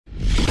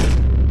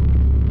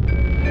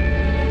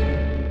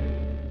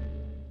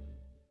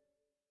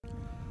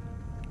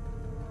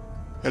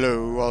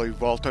Hello, all you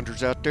Vault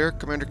Hunters out there.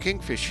 Commander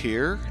Kingfish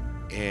here,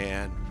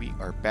 and we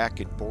are back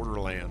in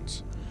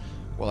Borderlands.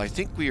 Well, I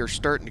think we are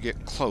starting to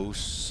get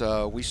close.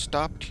 We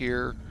stopped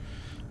here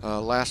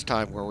last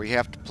time where we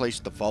have to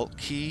place the vault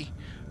key,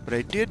 but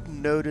I did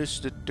notice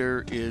that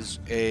there is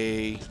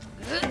a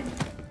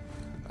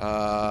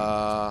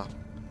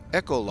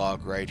echo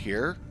log right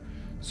here.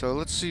 So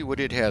let's see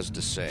what it has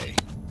to say.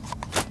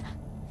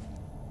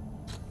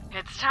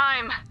 It's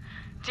time.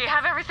 Do you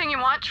have everything you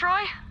want,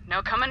 Troy?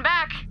 No coming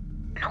back.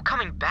 No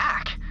coming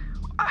back?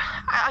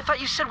 I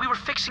thought you said we were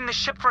fixing the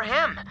ship for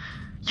him.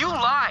 You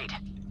lied.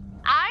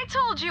 I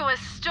told you a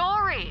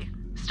story.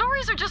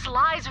 Stories are just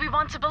lies we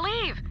want to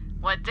believe.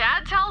 What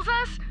Dad tells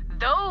us,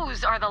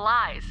 those are the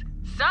lies.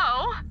 So,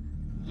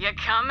 you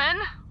coming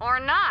or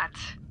not?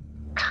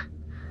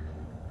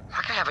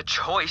 Like I have a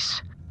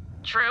choice.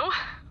 True.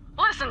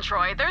 Listen,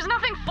 Troy, there's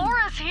nothing for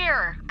us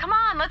here. Come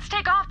on, let's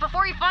take off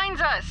before he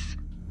finds us.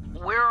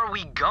 Where are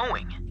we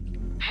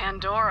going?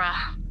 Pandora.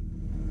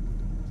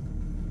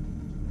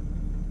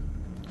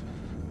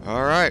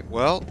 Alright,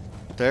 well,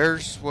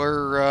 there's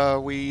where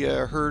we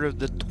heard of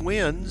the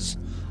twins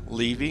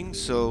leaving,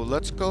 so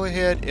let's go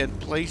ahead and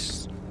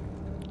place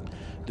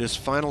this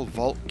final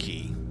vault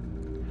key.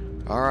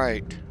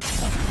 Alright.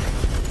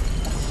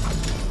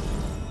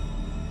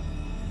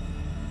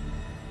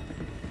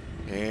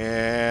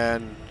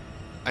 And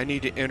I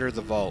need to enter the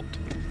vault.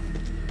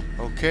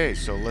 Okay,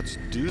 so let's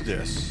do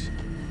this.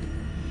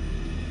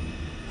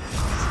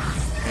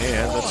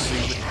 And let's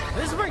see what...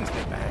 This brings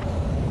me back.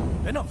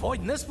 Been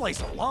avoiding this place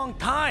a long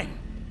time.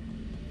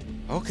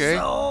 Okay.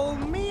 So,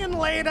 me and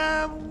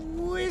Leda,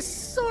 we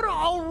sort of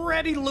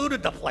already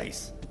looted the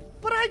place.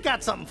 But I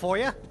got something for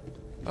you.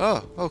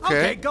 Oh,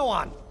 okay. Okay, go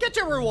on. Get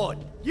your reward.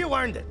 You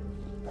earned it.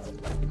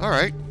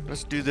 Alright,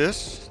 let's do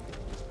this.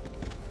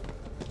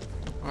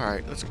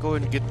 Alright, let's go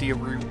ahead and get the...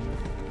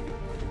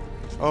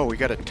 Oh, we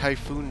got a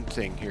typhoon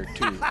thing here,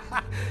 too.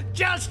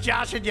 Just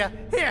joshing you.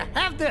 Here,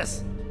 have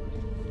this.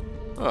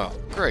 Oh,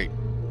 great.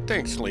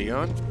 Thanks,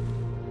 Leon.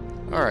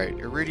 Alright,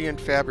 Iridian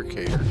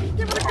Fabricator.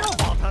 Give it a go,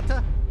 Vault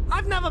Hunter.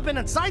 I've never been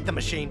inside the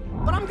machine,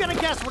 but I'm gonna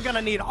guess we're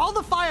gonna need all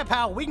the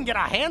firepower we can get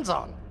our hands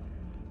on.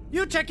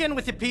 You check in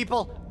with your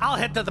people, I'll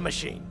head to the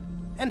machine.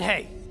 And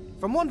hey,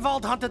 from one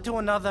Vault Hunter to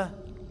another,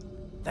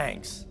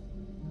 thanks.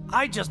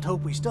 I just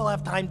hope we still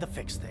have time to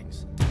fix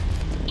things.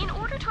 In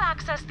order to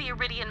access the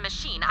Iridian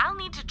machine, I'll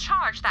need to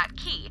charge that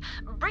key.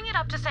 Bring it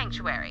up to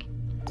Sanctuary.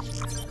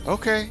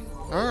 Okay,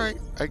 alright.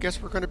 I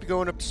guess we're going to be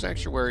going up to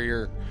Sanctuary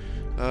here.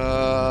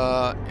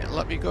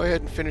 Let me go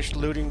ahead and finish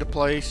looting the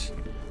place.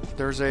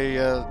 There's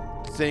a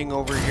thing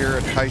over here,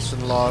 a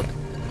Tyson log,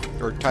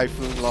 or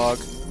typhoon log.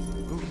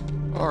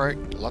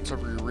 Alright, lots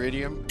of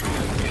iridium.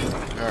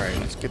 Alright,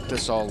 let's get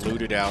this all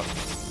looted out.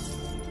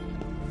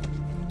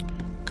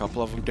 A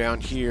couple of them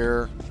down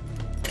here.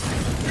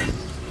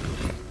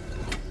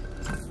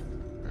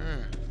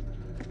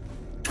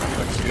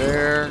 What's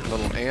there? A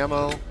little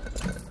ammo.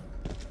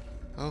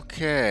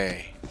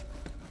 Okay.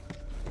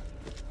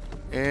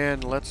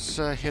 And let's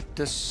hit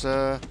this,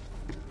 After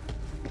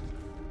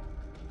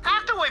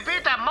we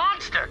beat that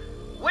monster,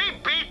 we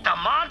beat the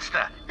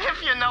monster,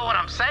 if you know what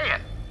I'm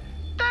saying.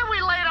 Then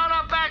we laid on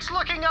our backs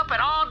looking up at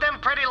all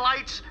them pretty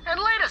lights, and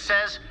Leda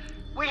says,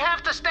 we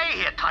have to stay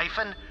here,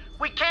 Typhon.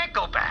 We can't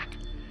go back.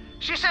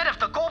 She said if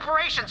the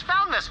corporations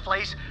found this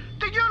place,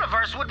 the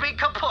universe would be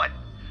kaput.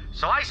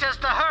 So I says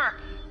to her,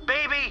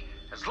 baby,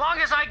 as long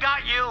as I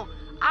got you,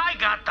 I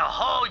got the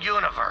whole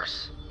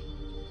universe.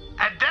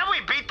 And then we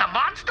beat the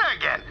monster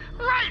again,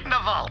 right in the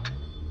vault.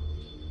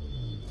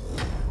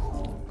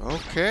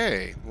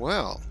 okay,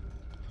 well,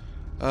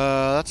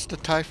 that's the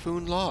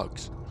typhoon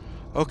logs.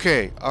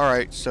 Okay,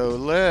 alright, so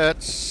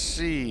let's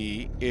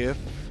see if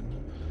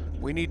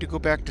we need to go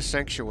back to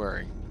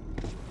Sanctuary.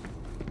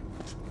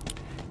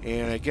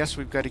 And I guess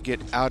we've got to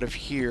get out of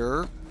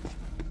here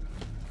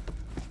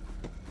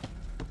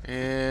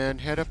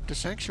and head up to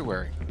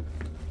Sanctuary.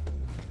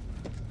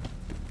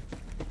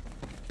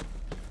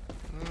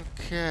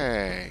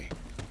 Okay.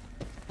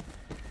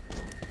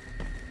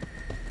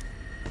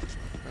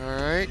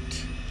 Alright,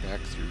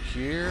 back through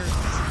here.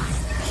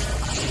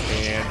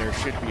 And there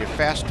should be a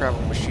fast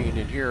travel machine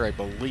in here, I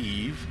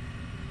believe.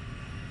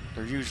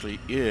 There usually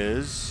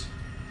is.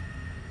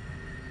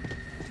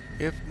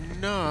 If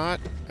not,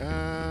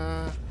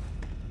 there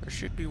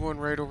should be one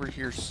right over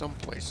here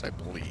someplace, I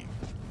believe.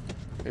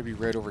 Maybe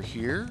right over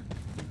here?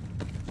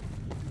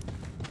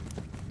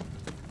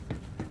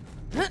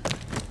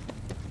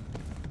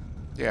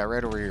 Yeah,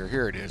 right over here.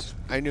 Here it is.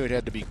 I knew it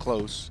had to be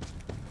close.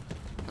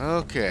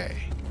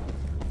 Okay.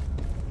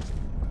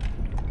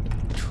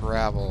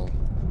 Travel.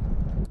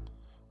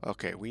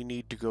 Okay, we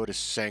need to go to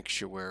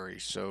Sanctuary,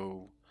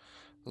 so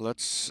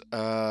let's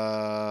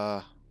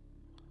right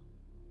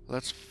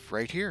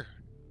here.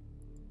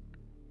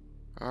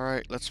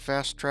 Alright, let's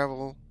fast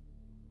travel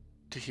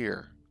to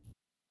here.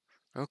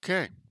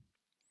 Okay.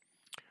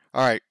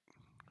 Alright.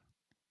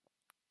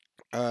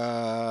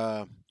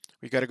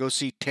 We gotta go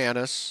see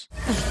Tanis.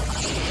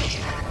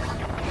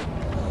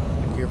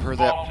 Give her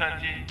that. Vault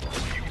Hunter,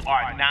 you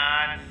are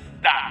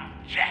non-stop,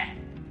 Jack.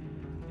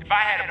 If I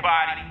had a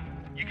body,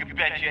 you could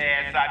bet your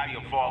ass I'd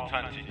be a vault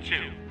hunter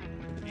too.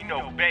 You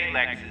know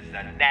Balex is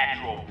a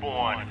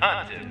natural-born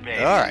hunter, baby.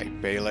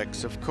 Alright,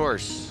 Balex, of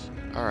course.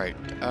 Alright,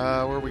 where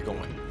are we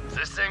going? Is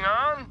this thing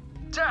on?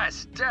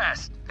 Test.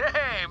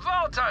 Hey,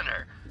 Vault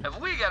Hunter, have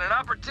we got an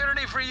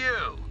opportunity for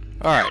you?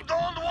 Alright. You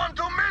don't want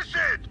to miss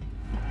it!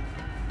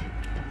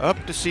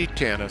 Up to see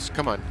Tanis.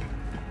 Come on.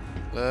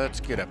 Let's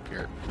get up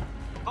here.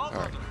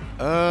 Alright.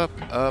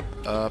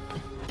 Up.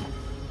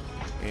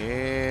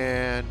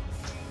 And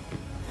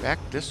back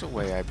this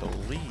way, I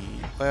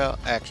believe. Well,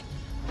 actually,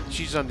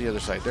 she's on the other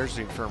side. There's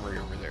the infirmary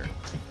over there.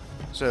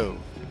 So,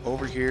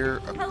 over here,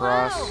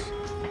 across. Hello.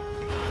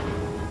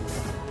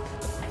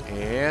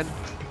 And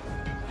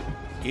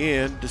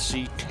in to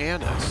see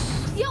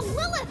Tanis. Yo,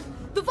 Lilith!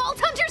 The Vault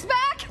Hunter's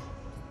back!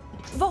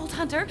 Vault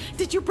Hunter,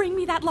 did you bring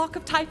me that lock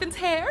of Typhon's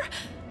hair?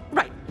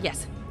 Right,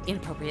 yes.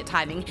 Inappropriate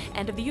timing.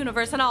 End of the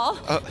universe and all.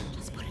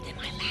 Just put it in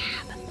my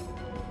lab.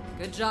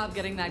 Good job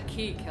getting that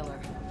key, killer.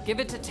 Give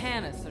it to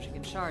Tanis so she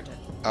can charge it.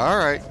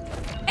 Alright.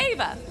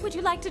 Ava, would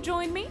you like to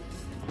join me?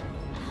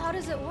 How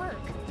does it work?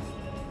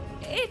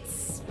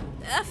 It's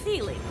a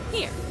feeling.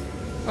 Here.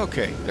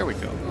 Okay, there we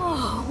go.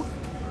 Whoa.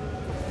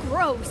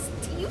 Gross.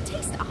 Do you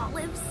taste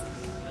olives?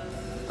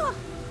 Huh,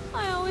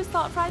 I always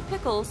thought fried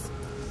pickles.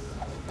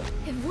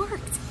 It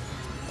worked.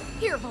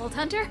 Here, Vault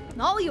Hunter.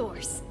 All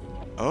yours.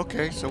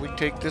 Okay, so we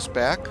take this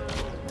back.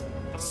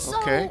 So,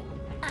 Okay.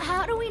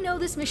 how do we know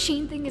this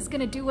machine thing is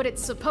gonna do what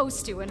it's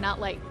supposed to and not,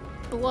 like,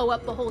 blow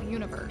up the whole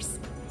universe?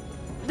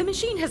 The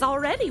machine has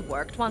already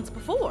worked once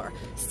before,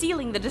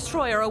 sealing the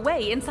destroyer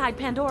away inside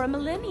Pandora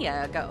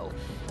millennia ago.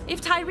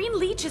 If Tyreen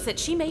leeches it,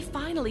 she may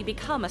finally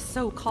become a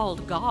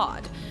so-called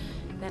god.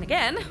 Then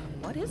again,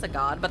 what is a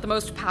god but the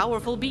most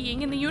powerful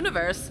being in the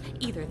universe?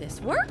 Either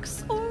this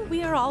works, or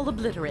we are all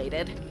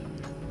obliterated.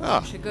 Ah,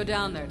 You should go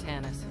down there,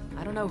 Tanis.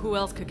 I don't know who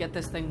else could get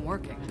this thing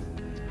working.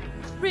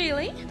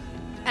 Really?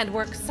 And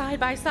work side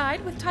by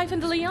side with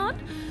Typhon de Leon?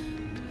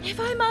 If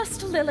I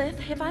must, Lilith,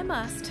 if I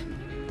must.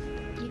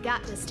 You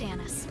got this,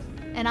 Tanis.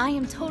 And I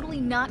am totally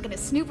not gonna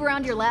snoop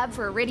around your lab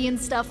for Iridian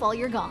stuff while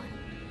you're gone.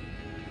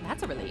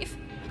 That's a relief.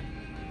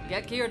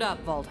 Get geared up,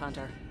 Vault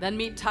Hunter. Then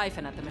meet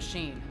Typhon at the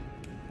machine.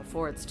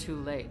 Before it's too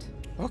late.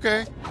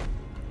 okay.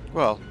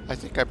 Well, I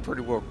think I'm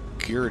pretty well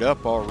geared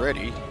up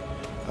already.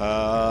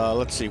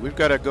 Let's see. We've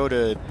got to go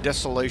to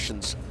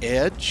Desolation's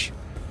Edge.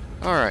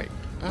 Alright,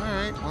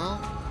 well,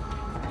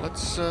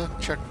 let's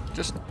check.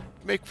 Just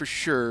make for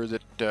sure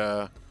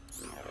that,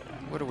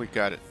 what do we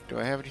got? Do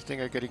I have anything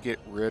I got to get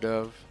rid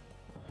of?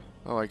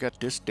 Oh, I got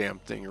this damn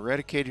thing.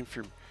 Eradicating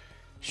from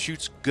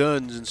shoots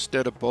guns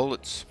instead of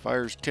bullets.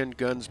 Fires 10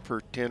 guns per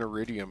 10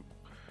 iridium.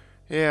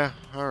 Yeah,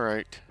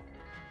 alright.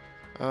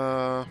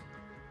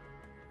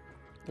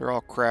 They're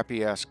all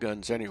crappy-ass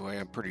guns anyway,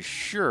 I'm pretty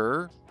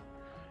sure.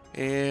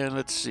 And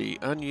let's see,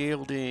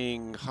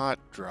 unyielding hot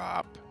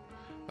drop.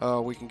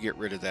 We can get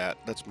rid of that.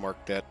 Let's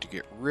mark that to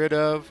get rid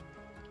of.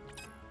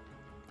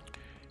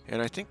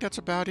 And I think that's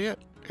about it.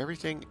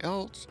 Everything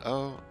else,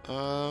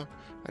 I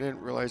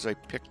didn't realize I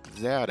picked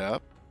that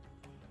up.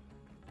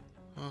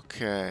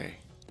 Okay.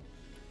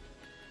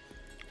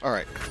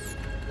 Alright,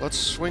 let's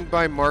swing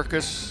by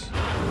Marcus.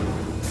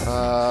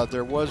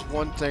 There was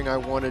one thing I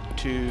wanted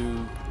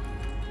to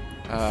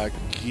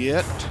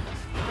get,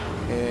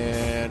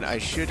 and I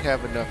should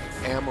have enough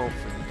ammo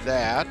for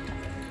that.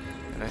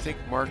 And I think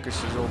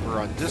Marcus is over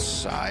on this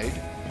side.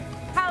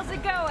 How's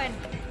it going?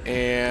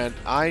 And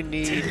I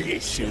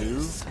need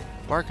to...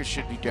 Marcus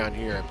should be down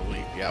here, I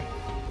believe. Yep.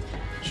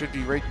 Should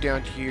be right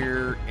down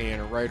here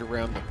and right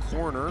around the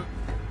corner.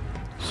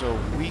 So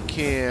we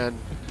can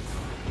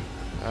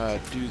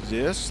do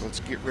this. Let's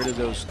get rid of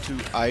those 2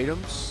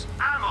 items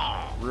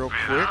Ammo! real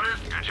Being quick.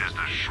 honest, you're just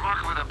a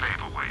schmuck with a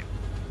paperweight.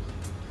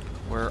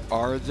 Where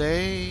are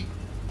they?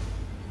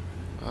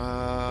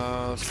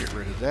 Let's get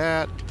rid of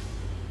that.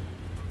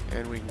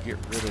 And we can get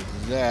rid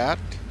of that.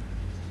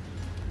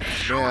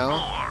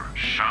 Now,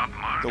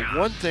 the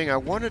one thing I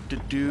wanted to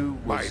do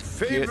was My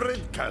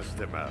favorite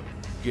customer.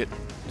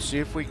 see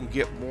if we can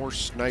get more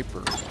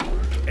sniper.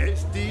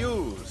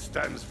 SDU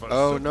stands for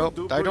Oh, super nope,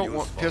 duper I don't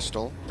want useful.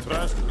 pistol.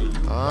 Trust me.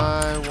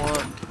 I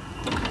want...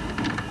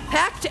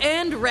 Packed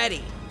and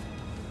ready.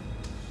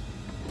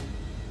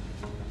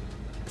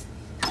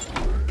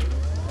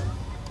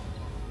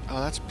 Oh,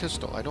 that's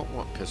pistol. I don't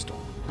want pistol.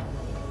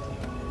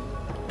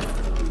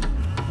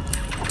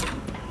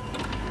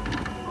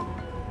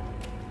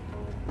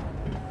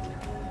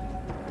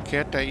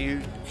 Can't I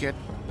use...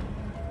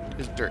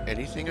 Is there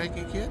anything I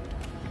can get?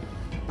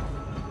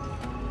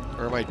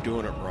 Or am I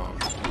doing it wrong?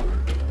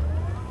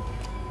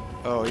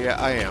 Oh, yeah,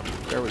 I am.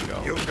 There we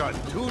go. You've got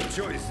 2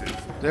 choices.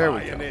 There we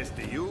Buy go. an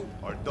SDU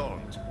or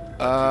don't.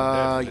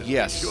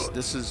 Yes. Should.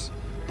 This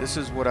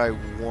is what I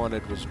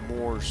wanted, was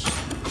more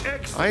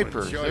Excellent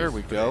snipers. choice, There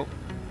we go.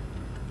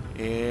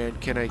 Fred.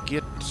 And can I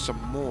get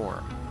some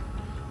more?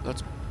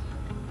 Let's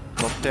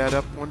bump that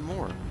up one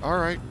more.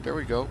 Alright, there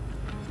we go.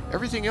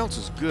 Everything else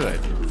is good.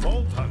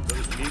 Vault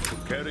hunters need to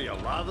carry a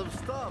lot of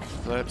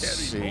stuff. Let's Carry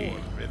see. more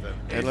with an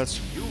And let's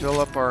SU. fill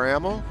up our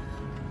ammo.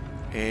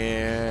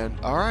 And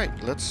all right,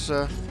 let's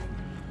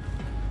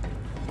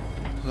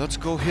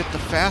go hit the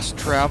fast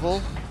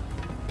travel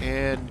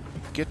and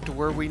get to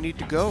where we need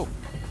to go,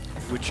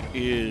 which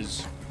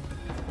is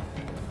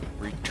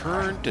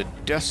return to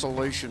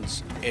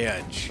Desolation's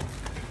Edge.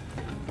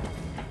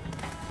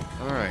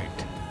 All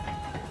right.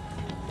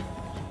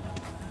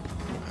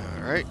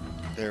 All right,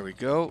 there we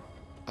go.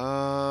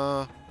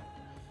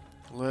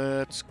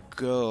 Let's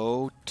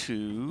go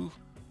to...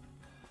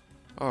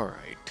 All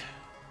right.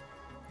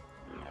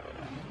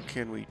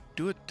 Can we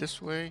do it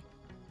this way?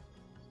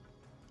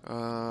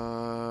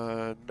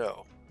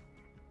 No.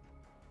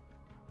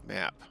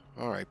 Map.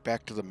 All right,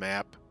 back to the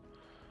map.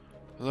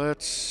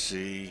 Let's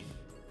see.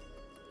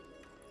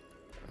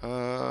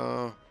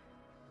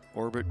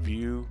 Orbit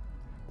view.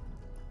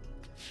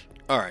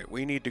 All right,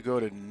 we need to go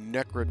to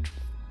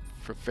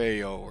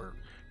Necrotrofeo, or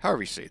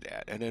however you say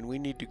that. And then we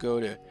need to go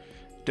to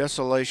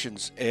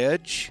Desolation's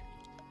Edge.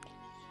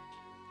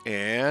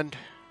 And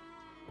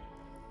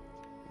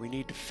we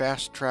need to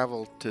fast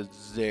travel to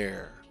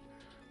there.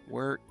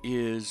 Where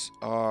is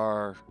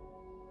our...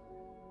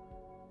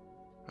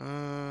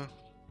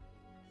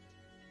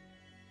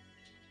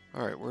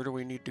 Alright, where do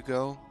we need to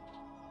go?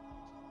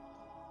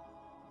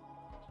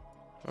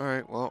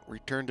 Alright, well,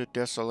 return to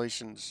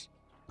Desolation's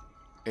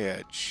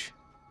Edge.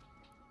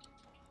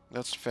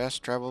 Let's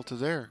fast travel to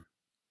there.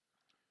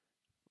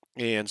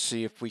 And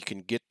see if we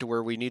can get to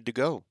where we need to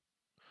go.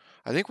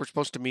 I think we're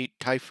supposed to meet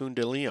Typhoon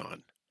de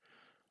Leon.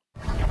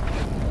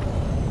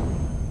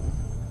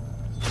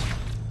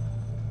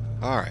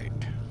 Alright.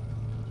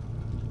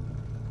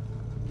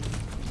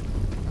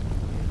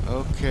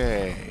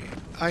 Okay.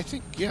 I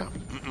think, yeah.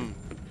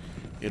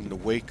 In the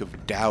wake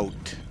of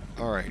doubt.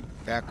 Alright,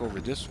 back over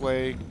this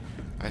way.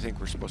 I think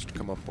we're supposed to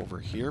come up over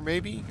here,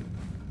 maybe?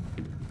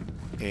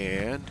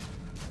 And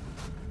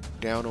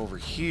down over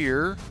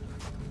here.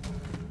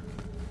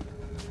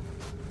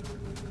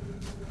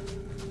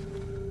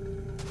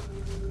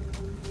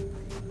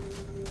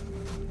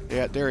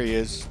 Yeah, there he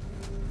is.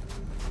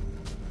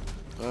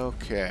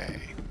 Okay.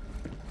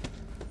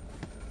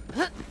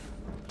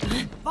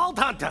 Vault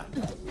Hunter!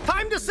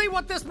 Time to see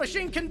what this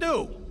machine can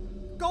do!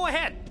 Go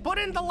ahead, put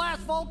in the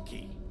last vault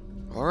key.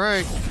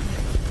 Alright.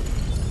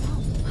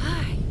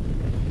 Hi.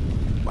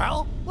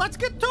 Well, let's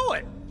get to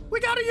it! We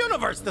got a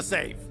universe to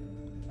save!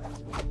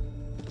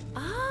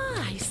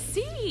 Ah, I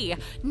see.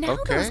 Now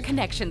Okay. those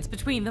connections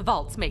between the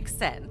vaults make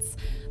sense.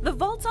 The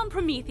vaults on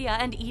Promethea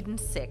and Eden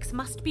 6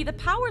 must be the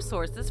power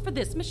sources for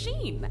this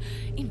machine.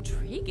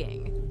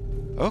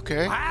 Intriguing.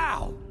 Okay.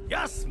 Wow,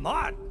 you're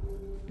smart!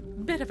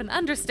 Bit of an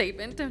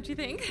understatement, don't you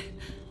think?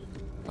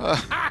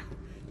 Ha!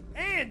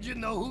 And you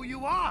know who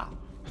you are!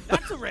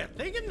 That's a rare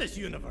thing in this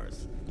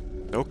universe.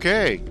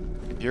 Okay.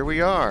 Here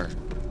we are.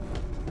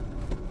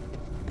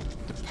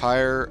 The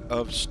Pyre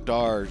of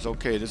Stars.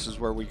 Okay, this is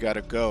where we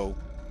gotta go.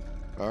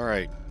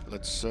 Alright,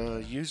 let's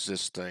use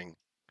this thing.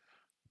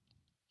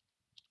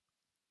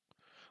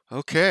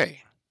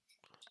 Okay.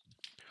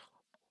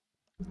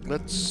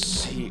 Let's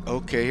see.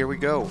 Okay, here we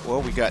go.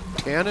 Well, we got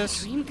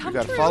Tanis. Dream We come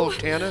gotta true. follow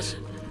Tanis.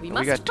 We and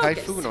must we got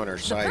focus. Typhoon on our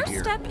The side first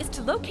here. step is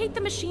to locate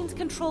the machine's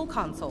control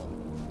console.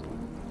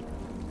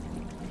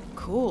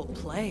 Cool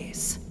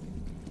place.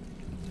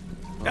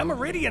 Them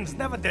Meridians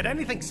never did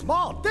anything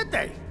small, did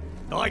they?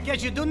 Though I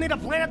guess you do need a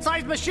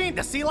planet-sized machine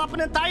to seal up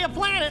an entire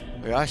planet.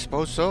 Yeah, I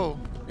suppose so.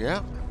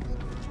 Yeah.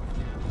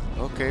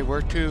 Okay,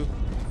 where to?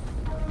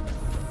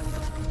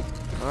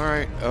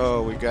 Alright.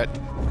 Oh, we got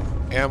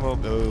ammo.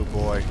 Oh,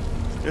 boy.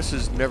 This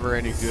is never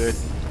any good.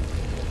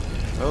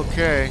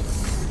 Okay.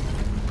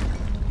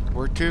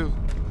 Where to?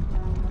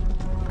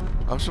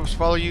 I'm supposed to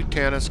follow you,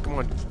 Tanis. Come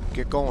on.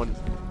 Get going.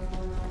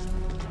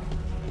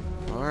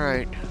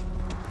 Alright.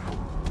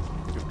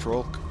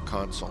 Control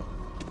console.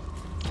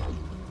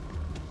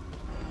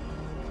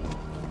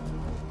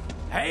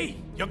 Hey,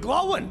 you're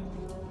glowing!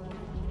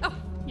 Oh,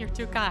 you're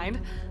too kind.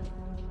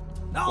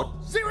 No,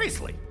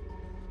 seriously!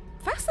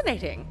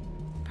 Fascinating.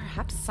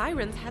 Perhaps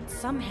Sirens had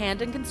some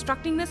hand in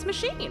constructing this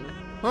machine.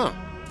 Huh.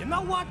 You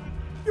know what?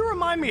 You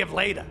remind me of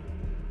Leda.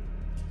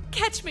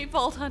 Catch me,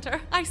 Vault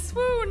Hunter. I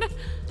swoon.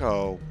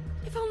 Oh.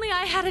 If only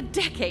I had a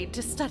decade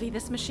to study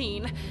this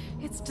machine.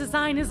 Its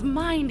design is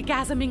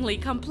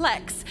mind-gasmingly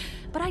complex,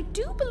 but I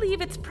do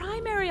believe its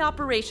primary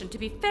operation to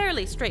be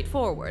fairly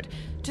straightforward.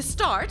 To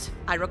start,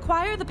 I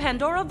require the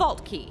Pandora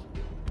vault key.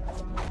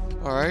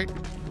 Alright.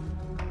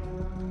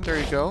 There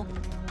you go.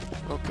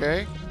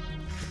 Okay.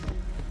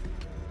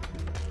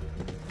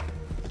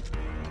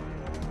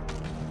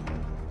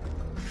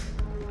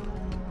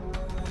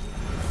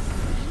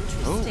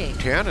 Oh, Interesting.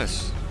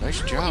 Tanis.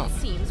 Nice Now job.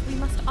 It seems we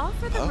must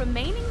offer the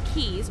remaining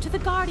keys to the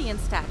Guardian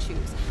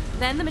statues.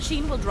 Then the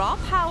machine will draw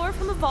power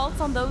from the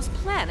vaults on those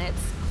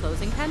planets,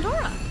 closing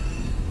Pandora.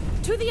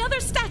 To the other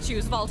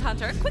statues, Vault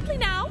Hunter. Quickly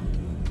now.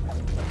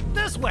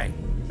 This way.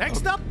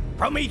 Next up,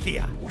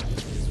 Promethea.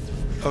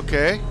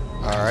 Okay.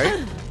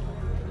 Alright.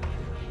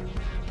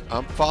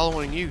 I'm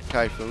following you,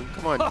 Typhoon.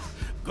 Come on.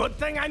 Good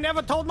thing I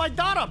never told my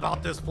daughter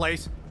about this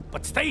place.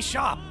 But stay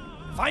sharp.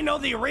 If I know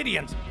the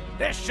Iridians,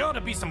 there's sure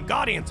to be some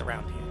Guardians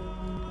around here.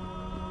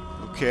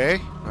 Okay.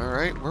 All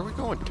right. Where are we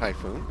going,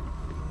 Typhoon?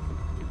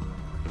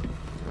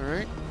 All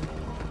right.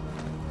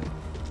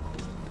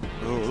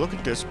 Oh, look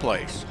at this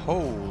place.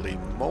 Holy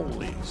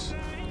moly's.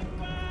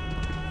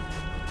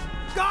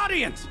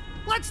 Guardians!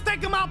 Let's take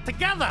them out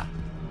together!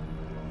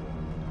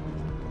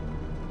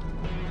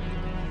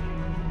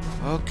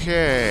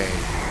 Okay.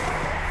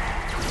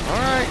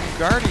 Alright,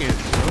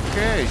 Guardians.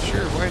 Okay,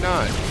 sure, why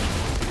not?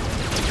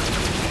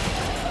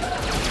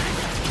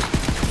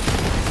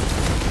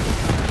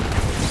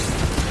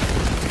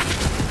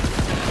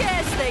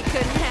 Guess they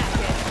couldn't hack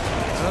it.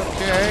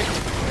 Okay,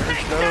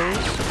 there's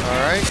those.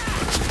 Alright.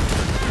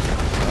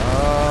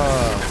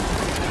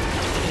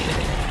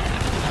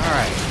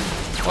 Alright.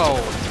 Well,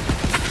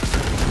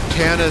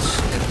 Tannis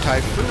and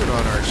Typhoon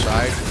on our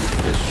side.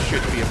 This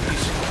should be a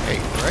piece of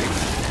cake, right?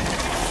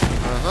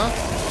 Uh-huh.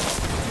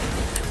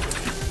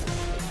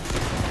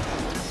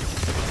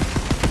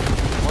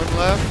 One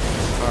left?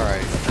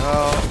 Alright. A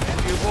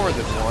few more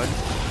than one.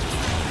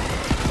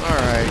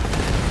 Alright.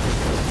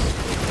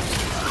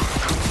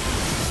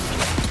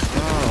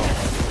 Oh.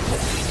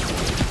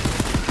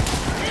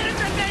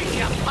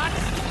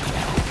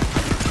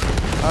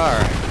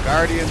 Alright.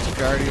 Guardians.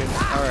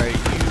 Alright,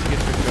 you get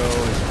to go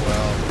as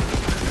well.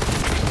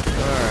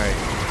 Alright.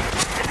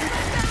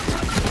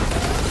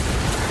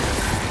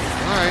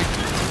 Alright.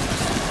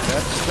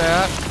 That's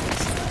that.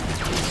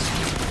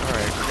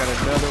 Alright, we got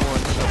another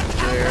one something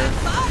there.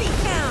 Body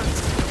count.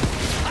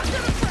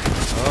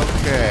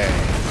 Okay.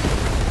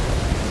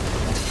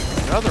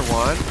 Another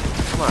one.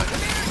 Come on.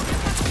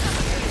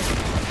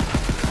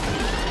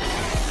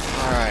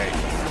 Alright.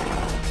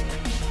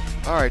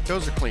 Alright,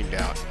 those are cleaned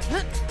out.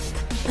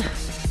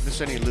 Miss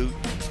any loot?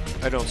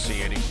 I don't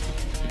see any.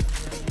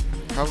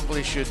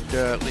 Probably should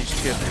at least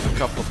hit a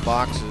couple of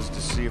boxes to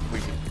see if we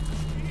can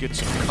get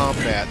some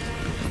combat.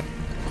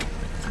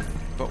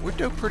 But we're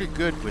doing pretty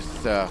good with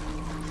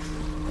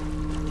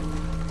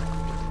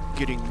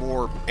getting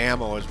more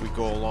ammo as we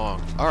go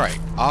along. Alright,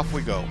 off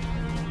we go.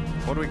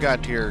 What do we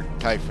got here,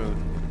 Typhoon?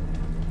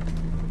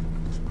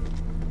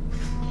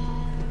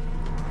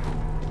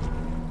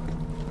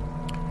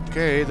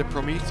 Okay, the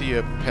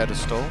Promethea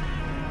pedestal.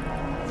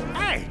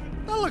 Hey,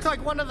 that looks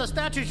like one of the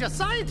statues your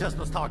scientist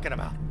was talking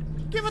about.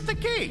 Give it the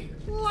key,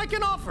 like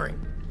an offering.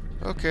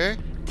 Okay.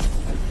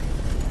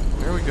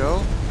 There we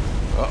go.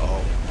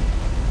 Uh-oh.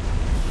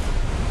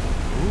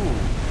 Ooh.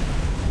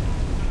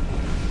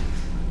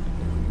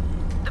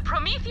 The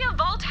Promethea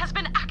Vault has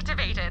been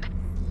activated.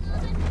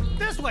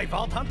 This way,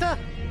 Vault Hunter.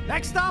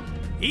 Next up,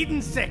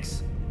 Eden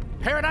 6.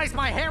 Paradise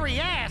my hairy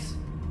ass,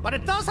 but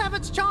it does have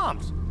its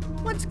charms.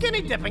 Went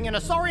skinny dipping in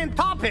a Saurian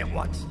tar pit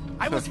once.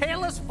 I was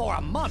hairless for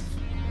a month.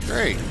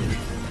 Great.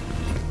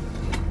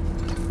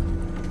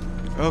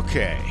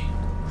 Okay.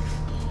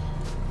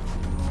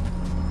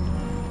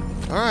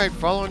 Alright,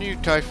 following you,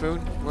 Typhoon.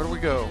 Where do we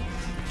go?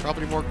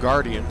 Probably more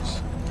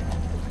Guardians.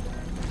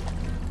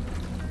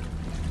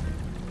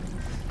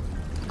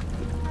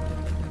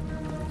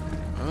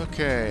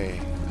 Okay.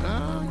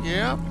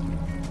 Yeah.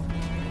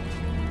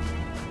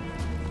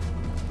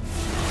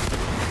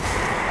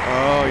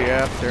 Oh,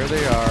 yeah, there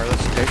they are.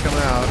 Let's take them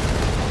out.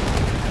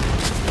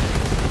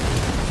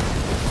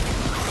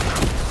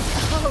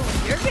 Oh,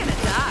 you're gonna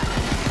die.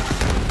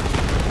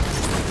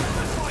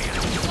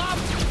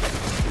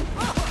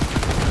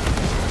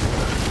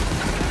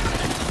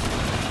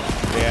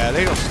 Yeah,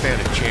 they don't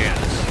stand a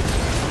chance.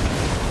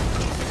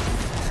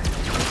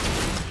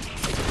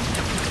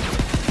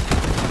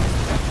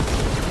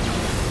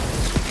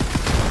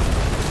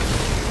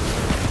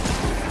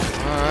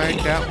 Alright,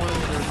 that one.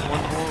 There's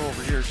one more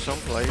over here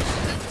someplace.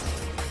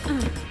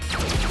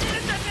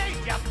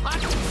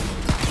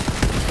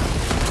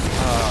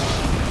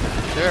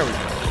 There we go.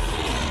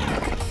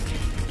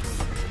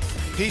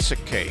 Piece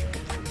of cake.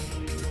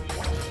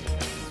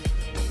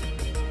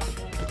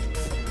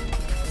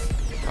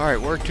 Alright,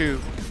 where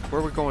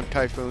are we going,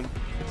 Typhoon?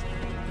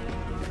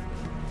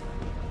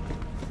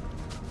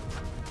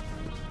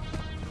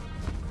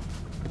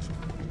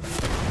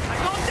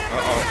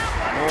 Uh-oh.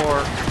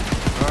 More.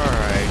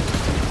 Alright.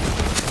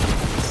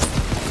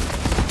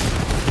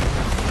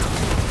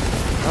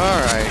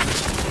 Alright.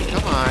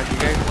 Come on, you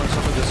guys want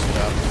some of this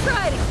stuff.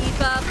 Try to keep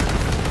up.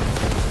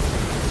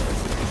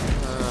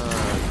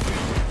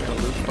 The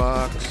loot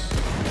box.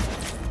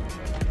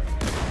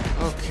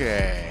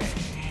 Okay.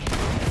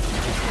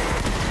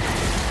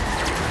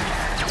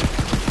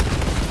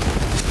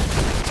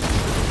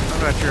 I'm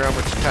not sure how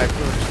much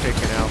Typhoon is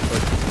taking out,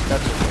 but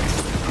that's okay.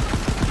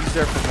 He's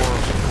there for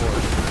moral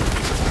support.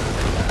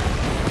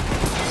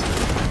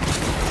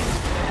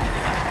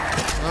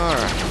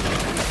 Alright.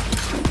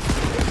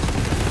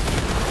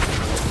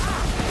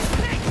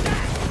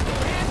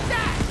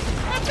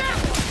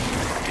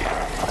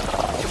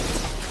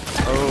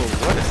 Oh,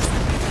 what is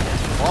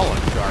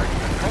fallen guardian?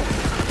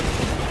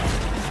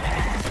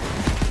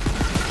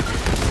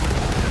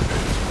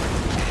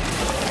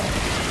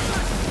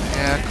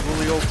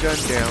 gun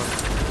down.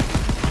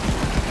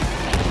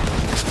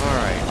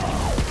 Alright.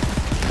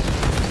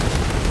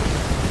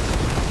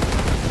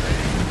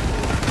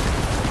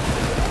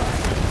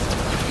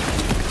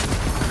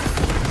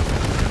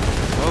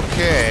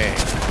 Okay.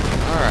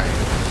 Alright.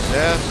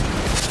 Possessed.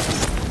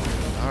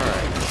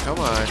 Alright. Come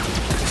on.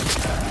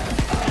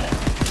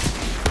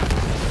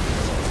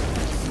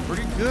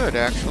 Pretty good,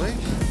 actually.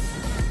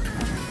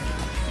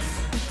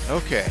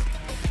 Okay.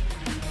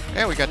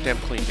 And we got them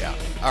cleaned out.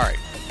 Alright.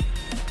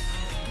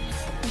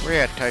 Where you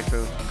at,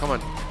 Typhoon? Come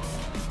on.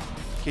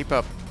 Keep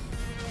up.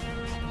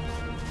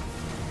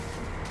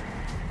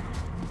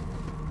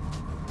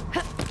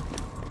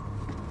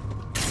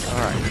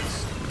 Alright,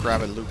 let's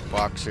grab a loot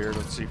box here.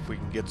 Let's see if we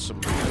can get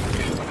some...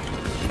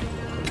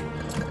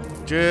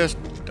 Just...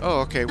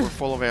 Oh, okay, we're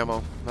full of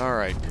ammo.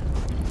 Alright.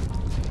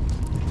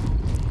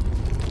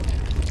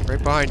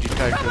 Right behind you,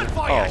 Typhoon.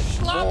 Oh,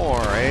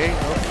 more, eh?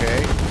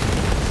 Okay.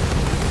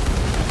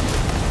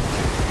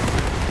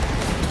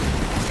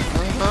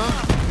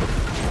 Uh-huh.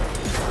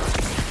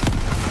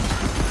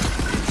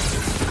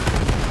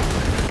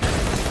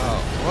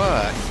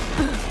 What?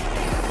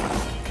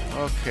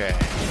 Okay.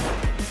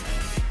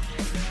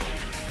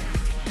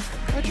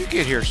 How'd you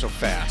get here so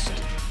fast?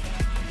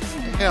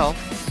 What the hell?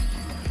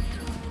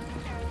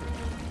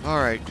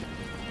 Alright.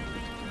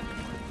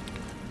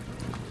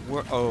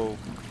 Oh.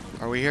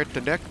 Are we here at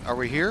the neck? Are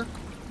we here?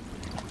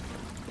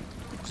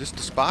 Is this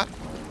the spot?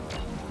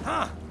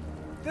 Huh.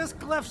 This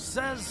glyph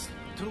says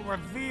to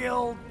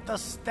reveal the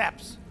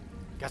steps.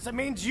 Guess it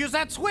means use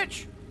that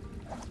switch.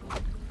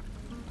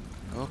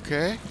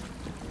 Okay.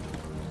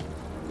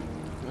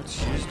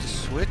 Let's use the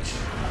switch.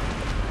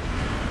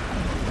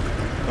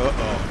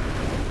 Uh-oh.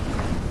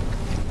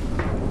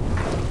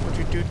 What'd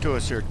you do to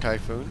us here,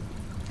 Typhoon?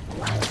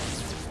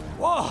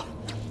 Whoa!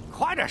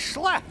 Quite a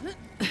schlep.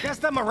 Guess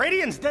the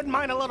Meridians didn't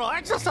mind a little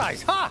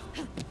exercise, huh?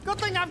 Good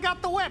thing I've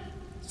got the whip.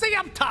 See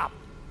up top.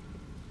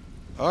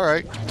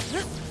 Alright.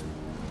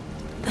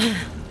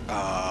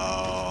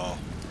 Oh.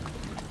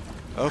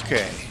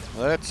 Okay.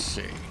 Let's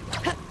see.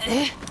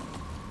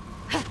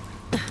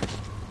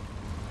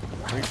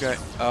 We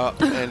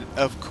got, and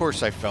of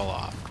course I fell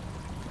off.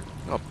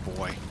 Oh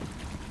boy.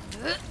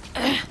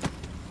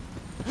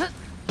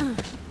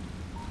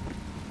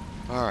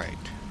 Alright.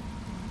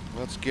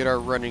 Let's get our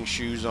running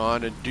shoes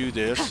on and do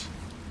this.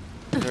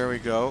 There we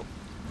go.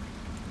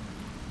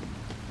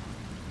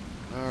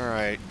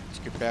 Alright. Let's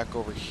get back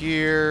over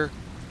here.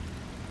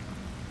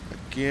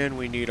 Again,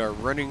 we need our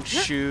running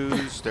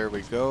shoes. There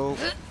we go.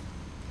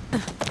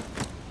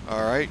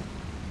 Alright.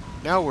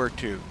 Now where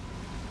to?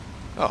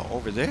 Oh,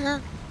 over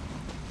there?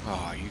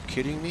 Oh, are you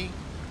kidding me?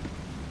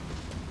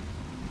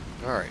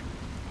 Alright.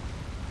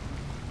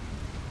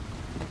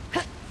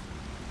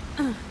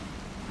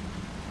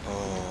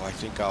 Oh, I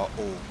think I'll...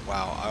 Oh,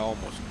 wow. I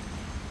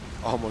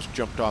almost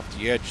jumped off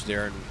the edge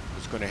there and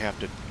was going to have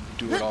to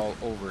do it all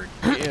over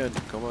again.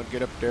 Come on,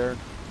 get up there.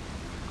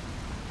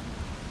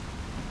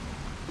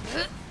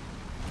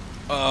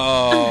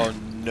 Oh,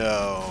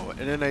 no.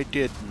 And then I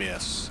did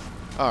miss.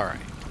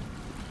 Alright.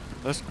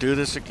 Let's do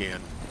this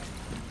again.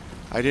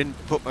 I didn't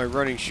put my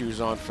running shoes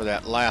on for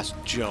that last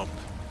jump.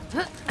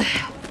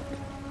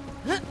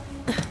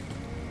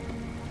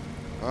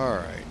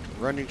 Alright.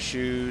 Running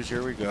shoes.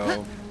 Here we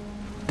go.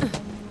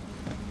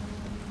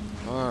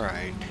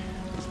 Alright.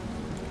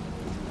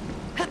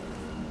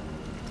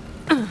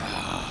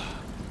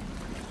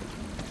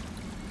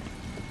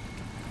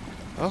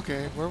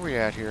 Okay, where are we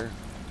at here?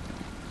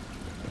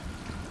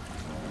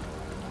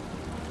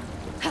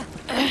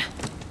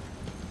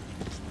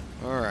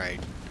 Alright.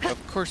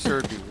 Of course there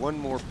would be one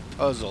more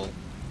puzzle.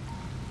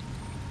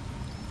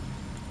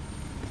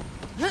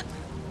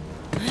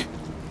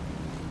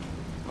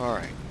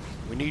 Alright.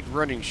 We need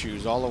running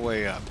shoes all the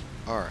way up.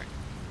 Alright.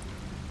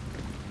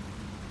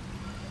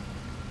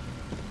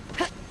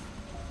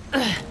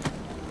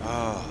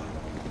 Oh.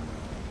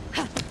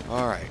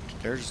 Alright.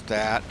 There's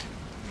that.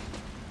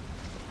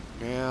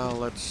 Now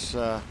let's,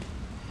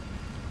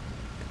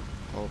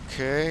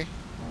 okay.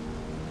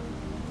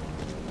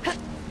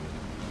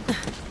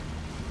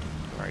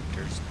 Alright,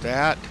 there's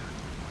that.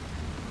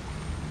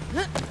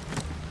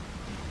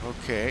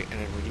 Okay, and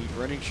then we need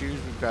running shoes.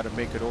 We've got to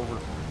make it over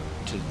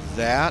to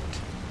that.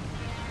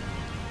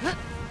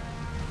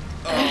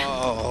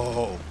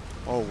 Oh!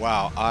 Oh,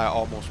 wow. I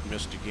almost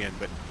missed again,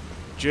 but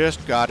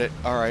just got it.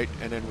 Alright,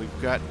 and then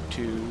we've got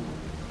to...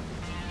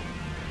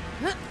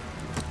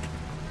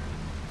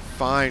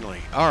 Finally.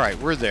 Alright,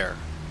 we're there.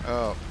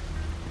 Oh.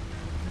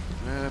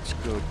 Let's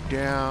go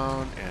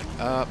down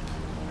and up.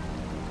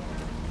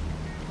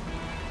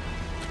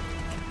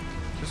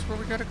 Is this where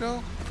we gotta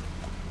go?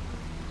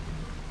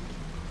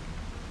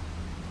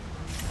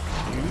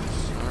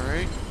 Use.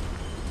 Alright.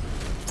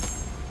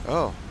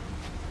 Oh.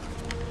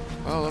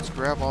 Well, let's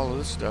grab all of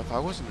this stuff. I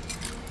wasn't...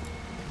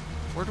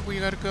 Where do we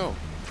gotta go?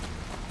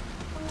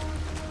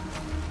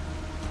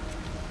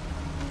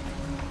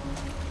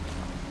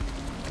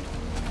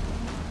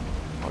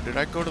 Oh, did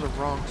I go to the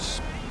wrong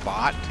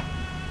spot?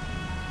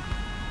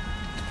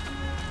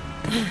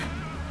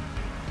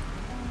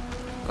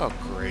 Oh,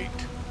 great.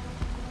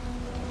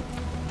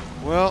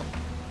 Well,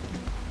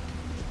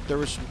 there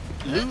was some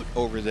loot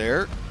over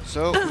there,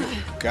 so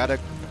gotta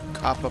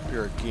cop up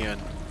here again.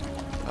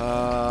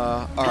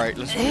 Alright,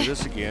 let's do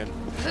this again.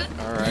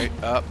 Alright,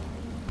 up.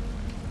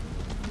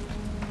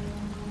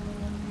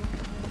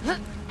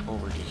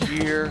 Over to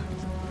here.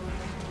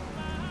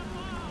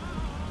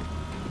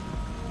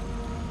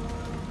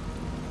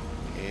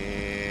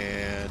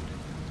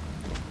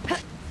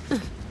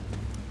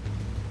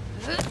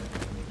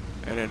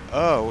 And then,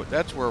 oh,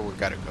 that's where we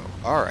gotta go.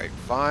 Alright,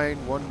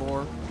 fine, one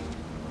more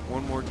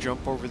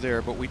jump over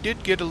there, but we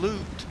did get a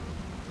loot.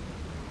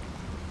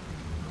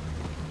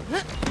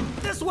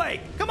 This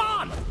way! Come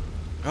on!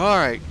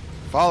 Alright,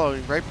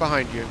 following right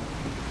behind you.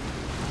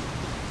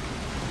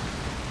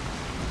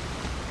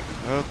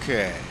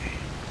 Okay.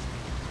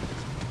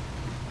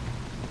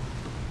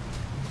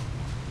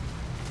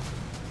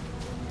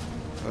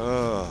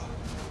 Oh.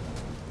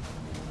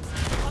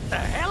 What the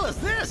hell is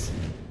this?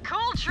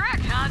 Cool trick,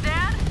 huh,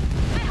 Dad?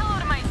 Say hello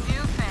to my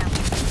new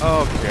family.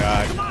 Oh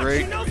god, Come on,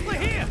 great. she knows we're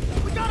here!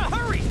 We gotta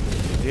hurry!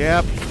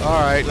 Yep,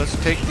 alright, let's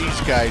take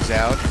these guys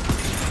out.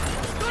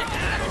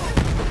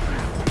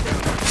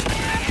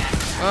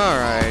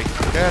 Alright,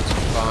 that's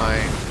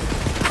fine.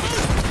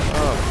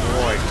 Oh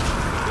boy.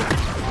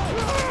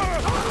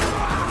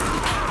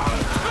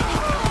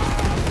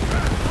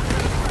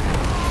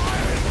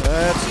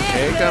 Let's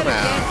take them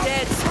out.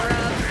 Dead,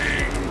 scrub.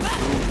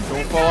 Ooh,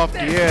 don't fall off the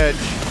edge.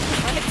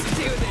 Let's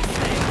do this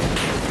thing.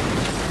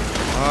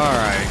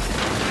 Alright.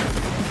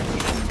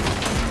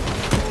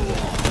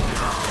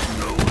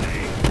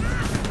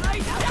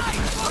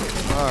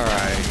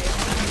 Alright.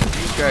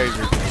 These guys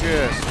are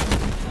just...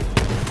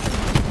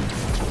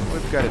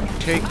 We've got to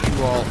take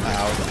you all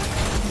out.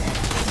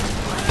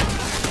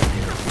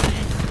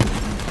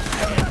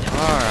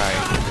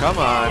 Alright, come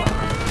on.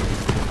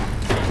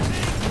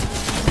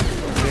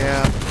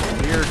 Yeah,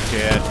 you're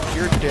dead.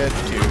 You're dead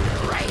too.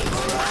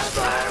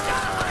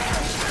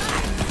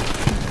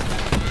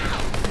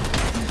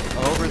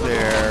 Over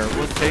there,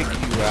 we'll take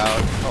you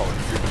out. Oh,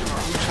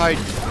 who's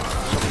hiding?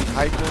 Somebody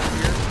hiding over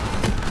here?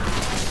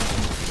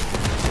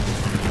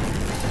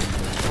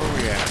 Where are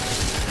we at?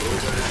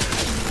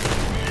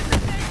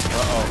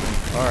 Uh-oh.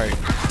 Alright.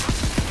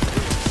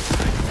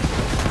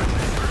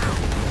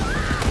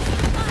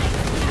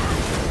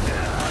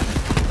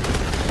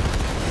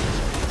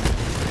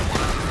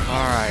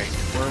 Alright,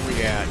 where are we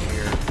at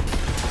here?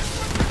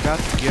 Got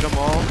to get them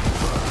all?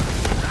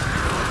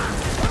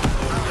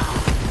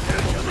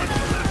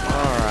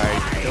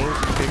 Alright, those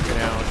are taken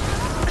out.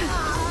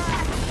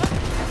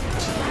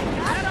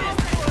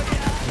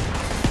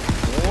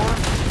 More?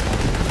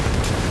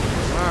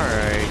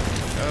 Alright,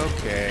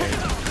 okay.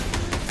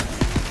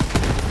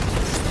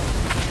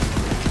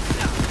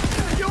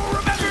 You'll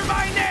remember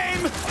my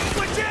name,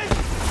 which is...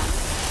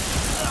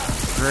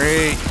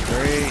 Great,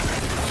 great.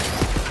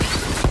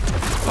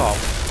 Oh,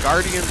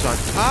 Guardians on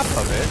top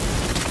of it?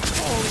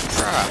 Holy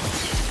crap.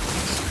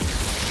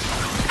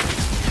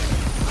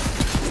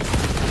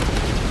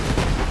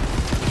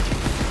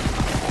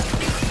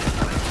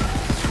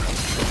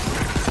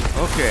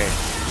 Okay.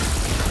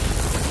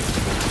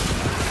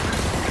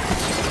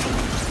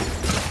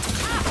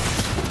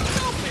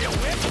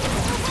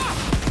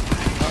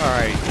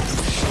 Alright,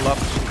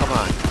 schlups, come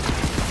on.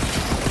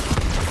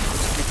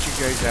 Let's get you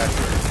guys out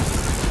here.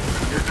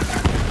 You're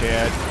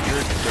dead.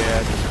 You're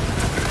dead.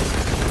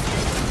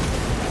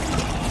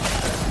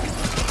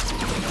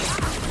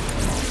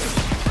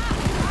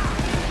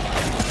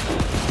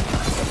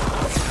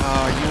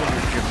 Oh, you and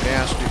your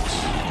gymnastics.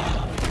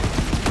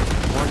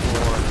 One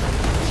more.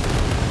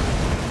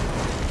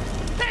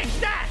 Take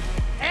that!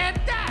 And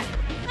that!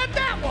 And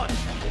that one!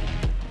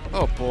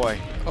 Oh boy.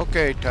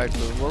 Okay,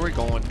 Typhoon, where are we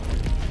going?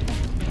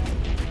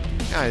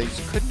 Yeah, these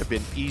couldn't have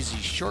been easy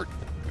short.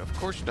 Of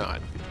course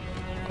not.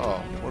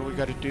 Oh, what do we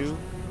got to do?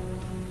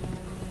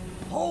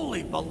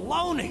 Holy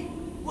baloney!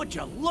 Would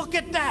you look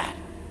at that?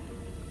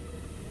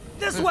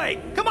 This way!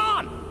 Come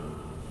on!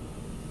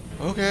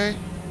 Okay.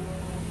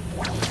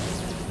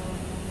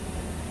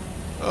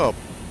 Oh,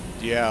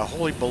 yeah,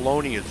 holy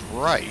baloney is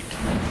right.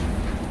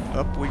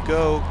 Up we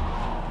go.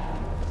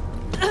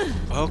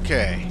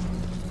 Okay.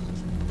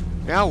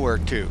 Now where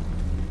to?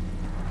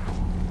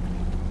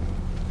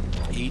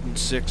 Eden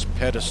 6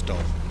 pedestal.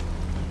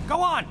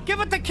 Go on, give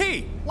it the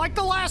key, like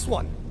the last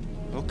one.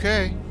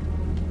 Okay.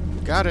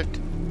 Got it.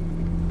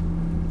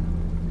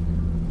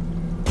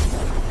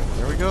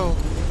 There we go.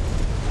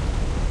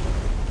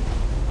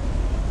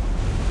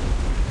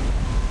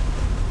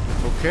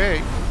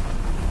 Okay.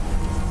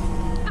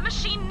 The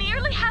machine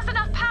nearly has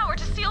enough power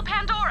to seal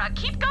Pandora.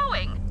 Keep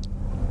going.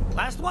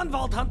 Last one,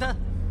 Vault Hunter.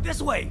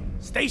 This way.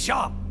 Stay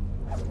sharp.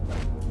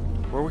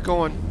 Where are we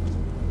going?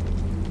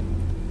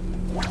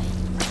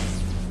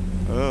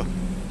 Ugh.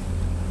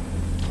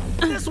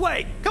 This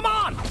way. Come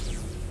on.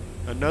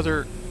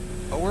 Another...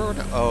 Oh, we're...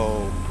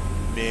 Oh,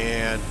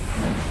 man.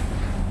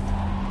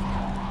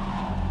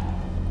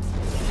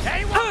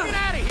 Hey, walking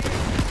out of here.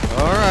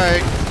 All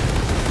right.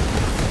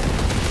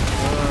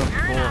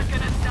 You're not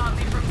gonna stop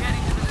me from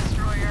getting to the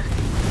destroyer.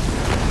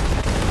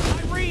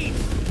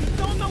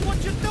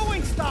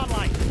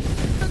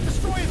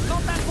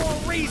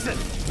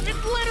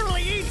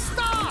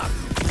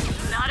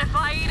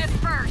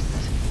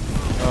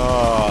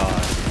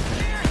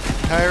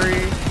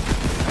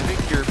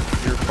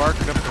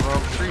 barking up the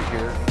wrong tree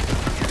here.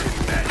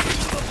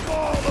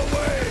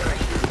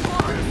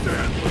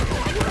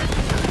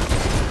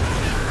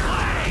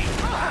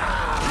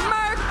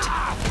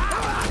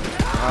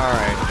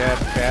 Alright, that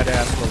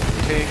badass little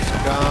pig's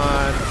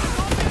gone.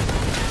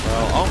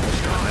 Well,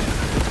 almost gone.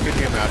 Let's get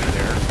him out of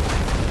there.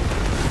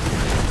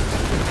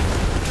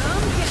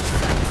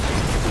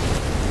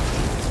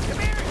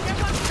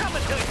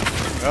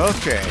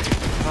 Okay.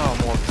 Oh,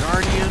 more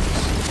guardians.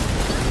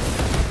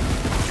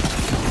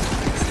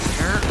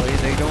 Apparently,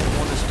 they don't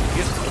want us to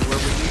get to where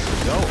we need to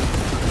go.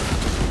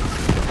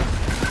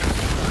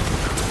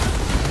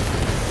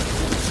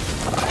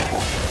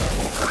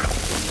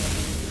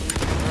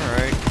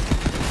 Alright.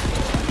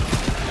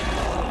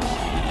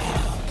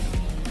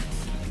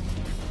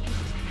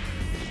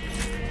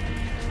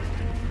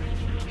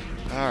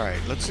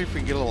 Alright, let's see if we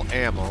can get a little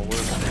ammo. We're a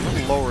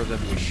little lower than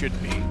we should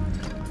be.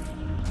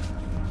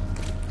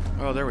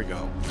 Oh, there we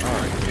go.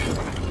 Alright.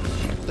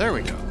 There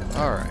we go.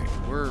 Alright,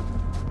 we're...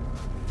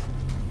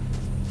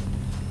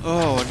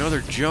 Oh,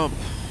 another jump.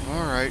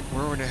 Alright,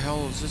 where in the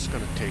hell is this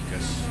going to take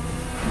us?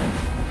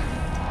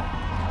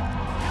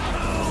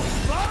 Oh,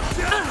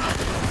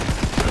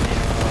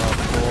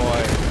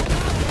 boy.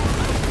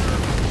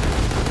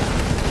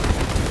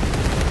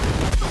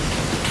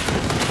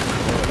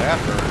 Oh, that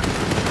hurt.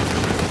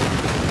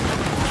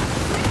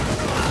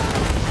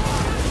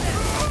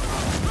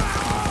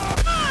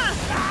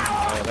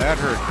 That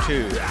hurt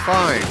too.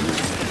 Fine.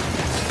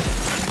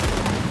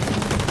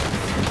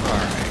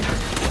 Alright.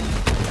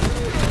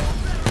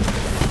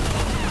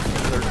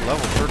 There's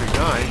level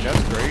 39.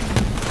 That's great.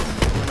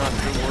 We're not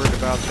too worried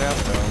about that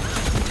though.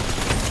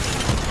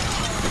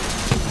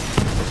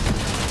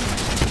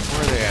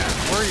 Where are they at?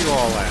 Where are you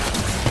all at?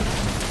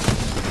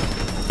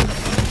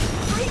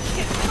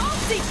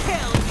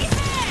 Multi-kill!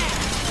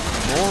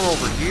 Yeah! More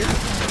over here?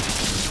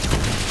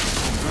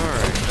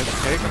 Alright, let's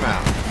take them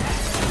out.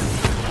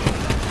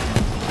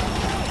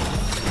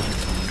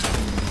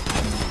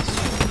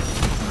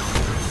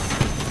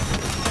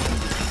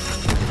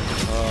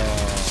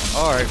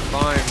 Alright,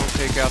 fine. We'll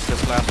take out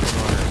this last one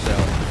on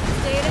ourselves.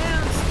 Stay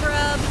down,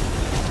 scrub.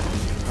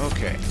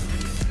 Okay.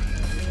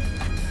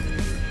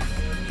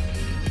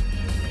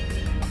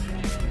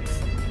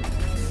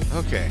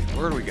 Okay,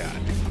 what do we got?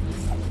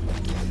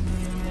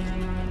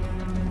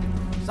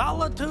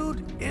 Solitude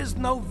is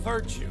no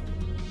virtue.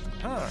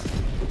 Huh.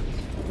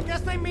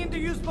 Guess they mean to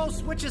use both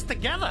switches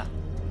together.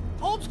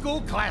 Old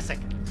school classic.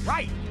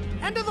 Right.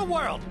 End of the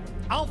world.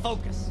 I'll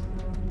focus.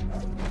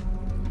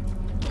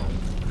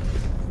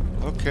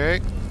 Okay,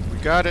 we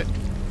got it.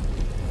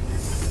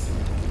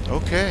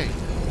 Okay.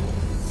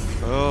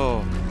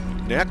 Oh,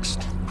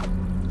 next?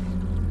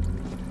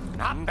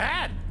 Not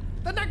bad.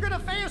 The Negra de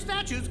Feo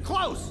statue's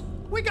close.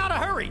 We gotta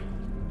hurry.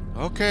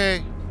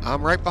 Okay,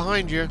 I'm right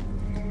behind you.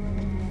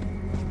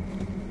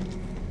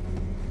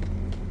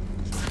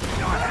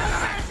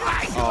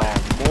 Oh,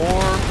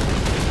 more.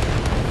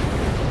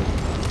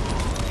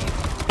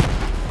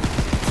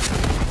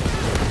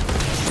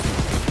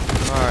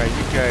 Alright,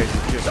 you guys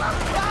just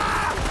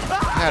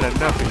had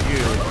enough of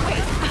you.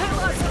 Wait, I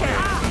lost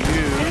count.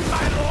 You. In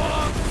my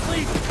long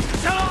sleep,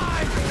 till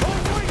I'm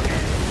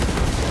awakened.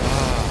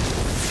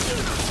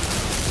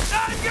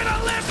 I'm gonna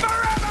live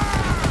forever!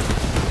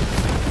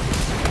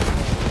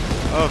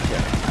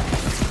 Okay.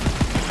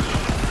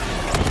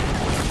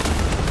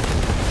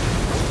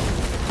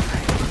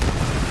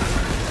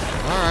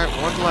 Alright,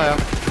 one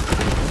left.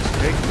 Let's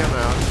take them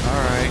out.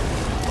 Alright.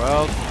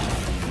 Well,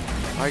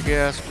 I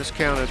guess,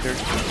 miscounted,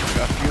 there's a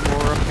few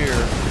more up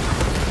here.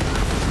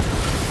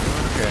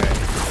 Okay.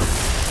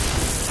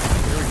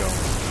 Here we go.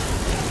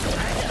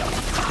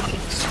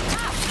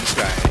 This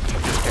guy, you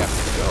just have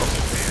to go,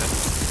 man.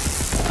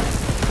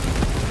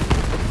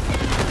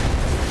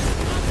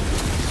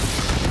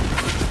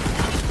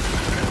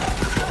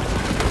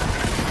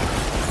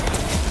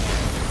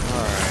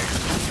 Alright.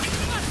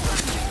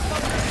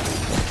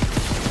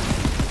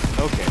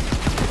 Okay.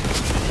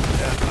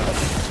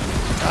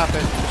 Stop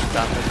it.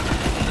 Stop it.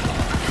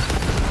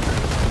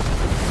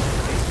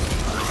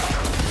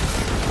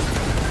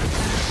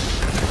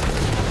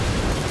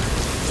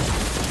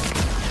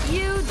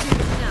 You do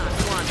not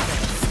want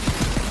this.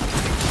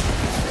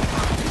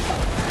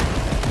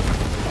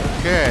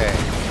 Okay.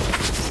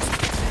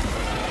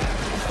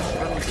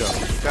 Where do we go?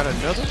 We've got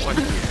another one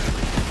here.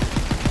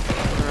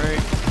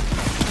 Alright.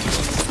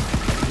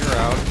 You're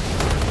out.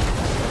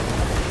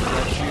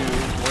 Got you.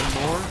 One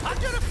more.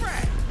 Under the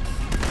fray!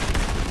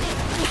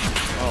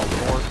 Oh,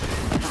 more.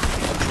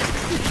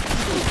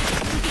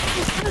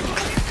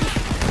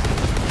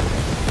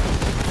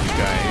 You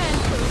guys.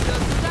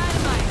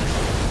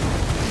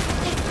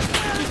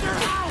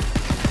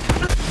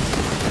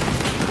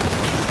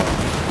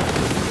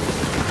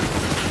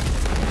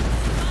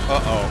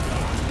 Uh-oh.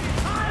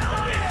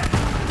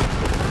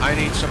 I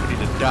need somebody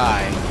to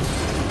die.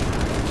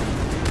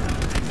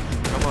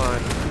 Come on.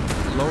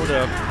 Load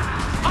up.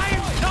 I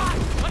am not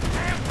a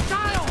damn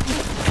child!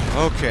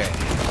 Okay.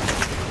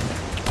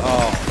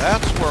 Oh,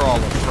 that's where all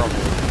the trouble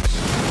is.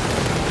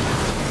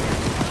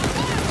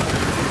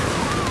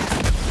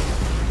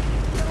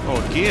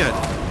 again.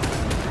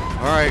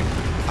 Alright,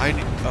 I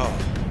need... Oh.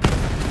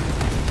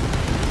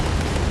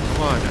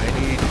 Come on, I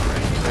need...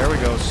 There we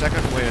go,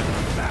 second win.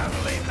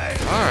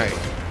 Alright.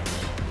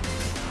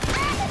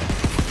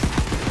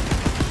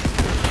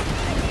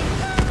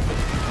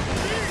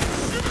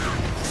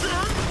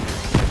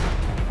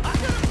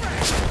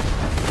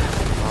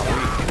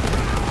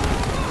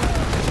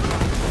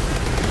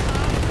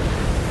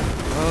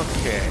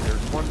 Okay,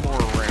 there's one more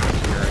around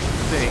here, I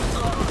think.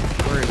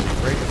 Where is he?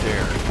 Right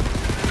there.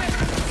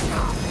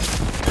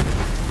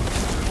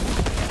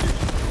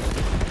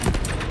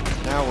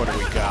 Now what do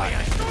we got?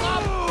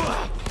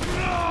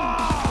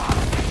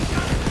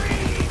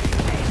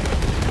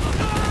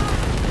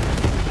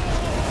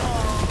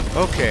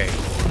 Okay.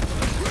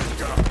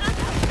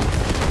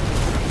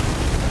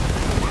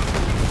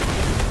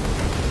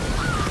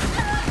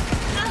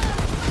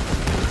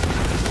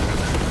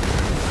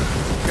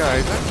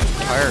 Guys, I'm just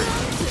tired.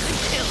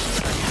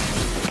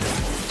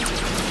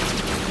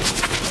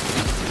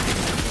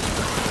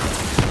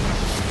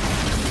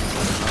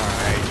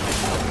 Alright.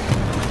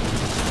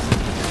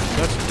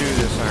 Let's do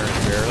this, Iron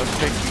Bear. Let's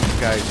take these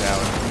guys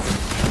out.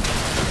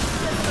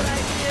 That's what I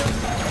do.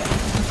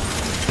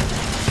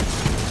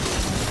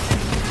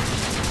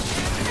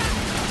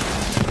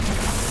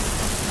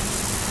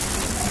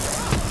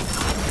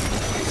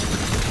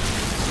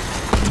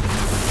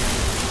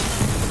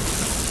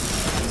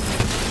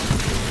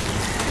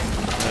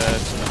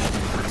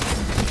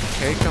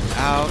 Take them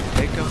out,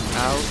 take them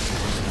out.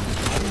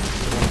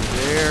 One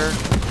there.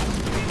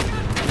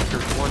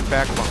 There's one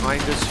back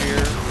behind us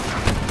here.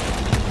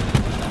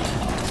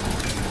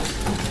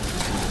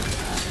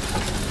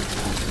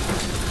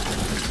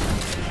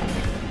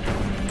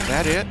 Is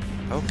that it?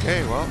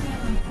 Okay, well.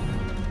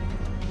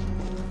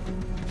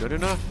 Good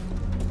enough.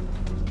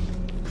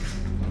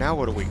 Now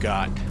what do we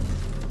got?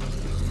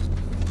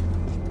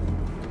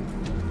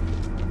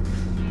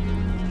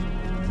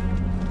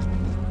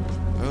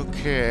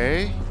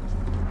 Okay.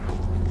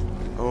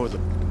 Oh, the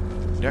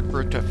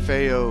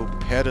Necrotafeo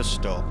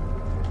pedestal.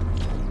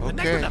 Okay.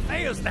 The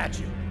Necrotafeo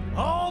statue.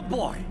 Oh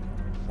boy.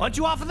 Once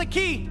you offer the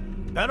key,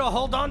 better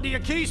hold on to your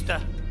keister.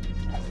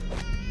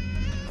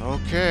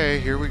 Okay,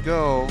 here we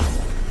go.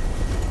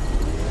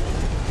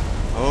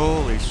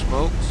 Holy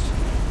smokes.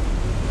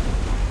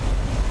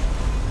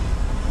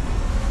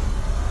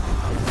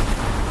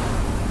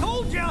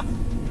 Told ya!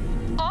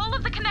 All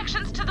of the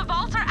connections to the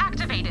vault are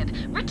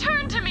activated.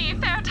 Return to me,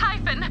 fair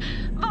Typhon.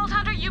 Vault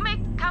Hunter, you may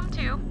come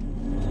too.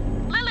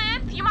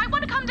 Lilith, you might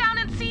want to come down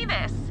and see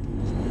this.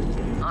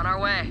 On our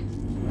way.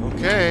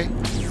 Okay.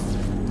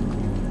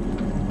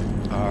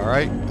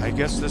 Alright, I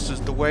guess this is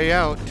the way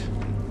out.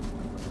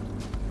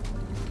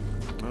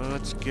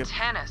 Let's get...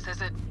 Tannis,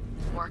 is it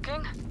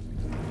working?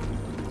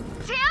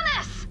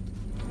 Tannis!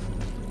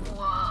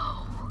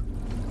 Whoa.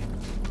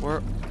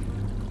 Where...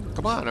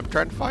 Come on, I'm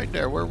trying to find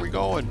there. Where are we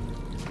going?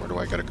 Where do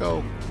I gotta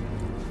go?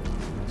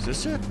 Is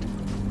this it?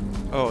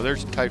 Oh,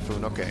 there's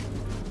Typhoon. Okay.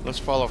 Let's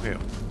follow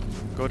him.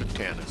 Go to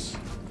Tannis.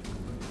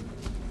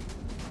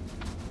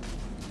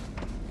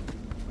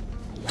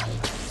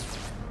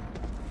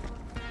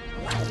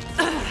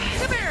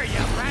 Come here,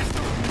 you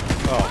rascal!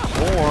 Oh,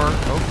 more.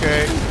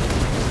 Okay.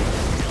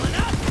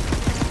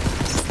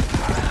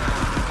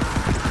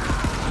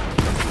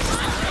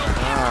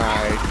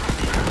 Alright.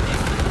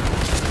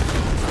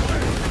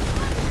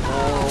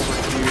 More over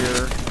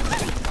here.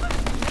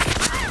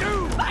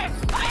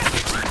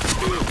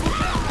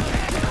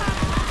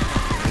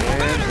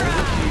 And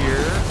over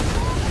here.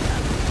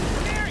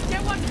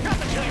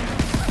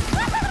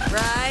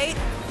 Right?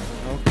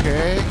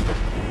 Okay.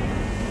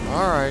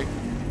 Alright.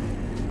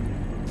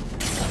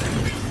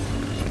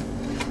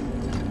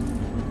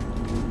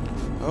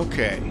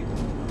 Okay.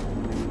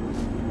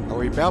 Are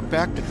we about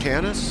back to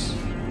Tannis?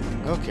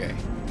 Okay.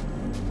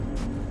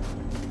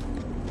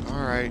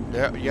 Alright.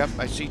 Yep,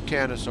 I see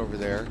Tannis over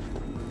there.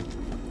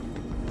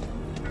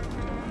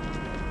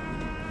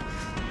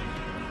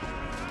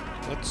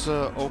 Let's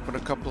open a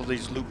couple of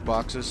these loot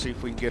boxes, see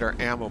if we can get our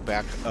ammo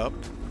back up.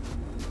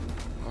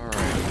 Alright.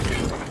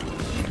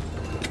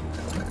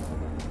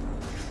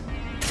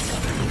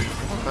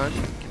 Come on,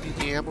 give me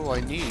the ammo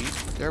I need.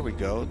 There we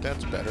go,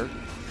 that's better.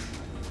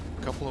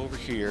 A couple over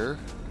here.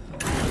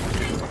 Come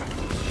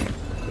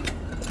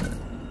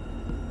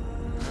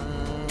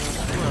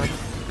on.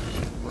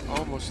 We're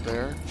almost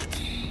there.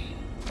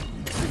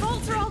 The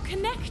vaults are all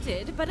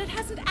connected, but it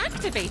hasn't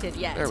activated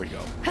yet. There we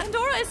go.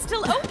 Pandora is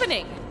still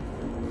opening.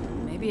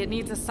 Maybe it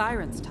needs a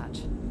siren's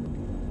touch.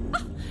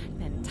 Oh,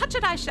 then touch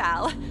it I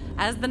shall.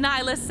 As the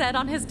nihilist said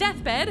on his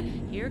deathbed,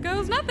 here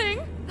goes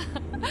nothing.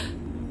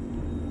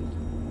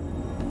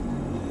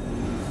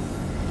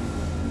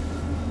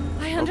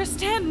 I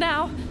understand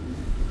now.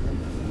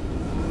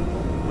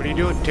 What are you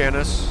doing,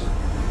 Tannis?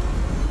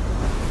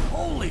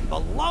 Holy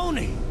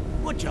baloney!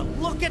 Would you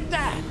look at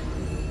that?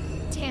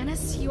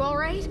 Tannis, you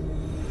alright?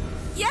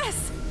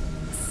 Yes!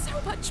 So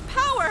much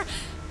power!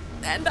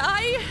 And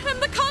I am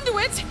the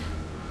conduit!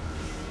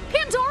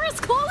 Pandora's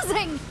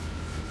closing!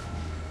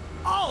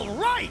 All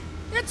right!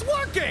 It's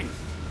working!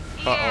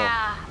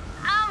 Yeah,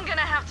 I'm I'm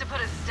gonna have to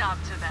put a stop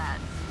to that.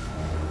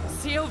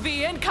 COV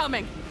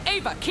incoming!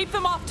 Ava, keep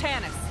them off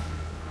Tanis!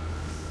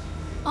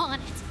 On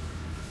it.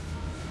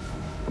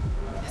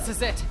 This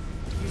is it.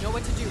 You know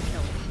what to do,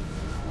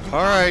 Killer.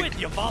 All right. With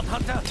you, Vault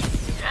Hunter.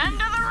 End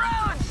of the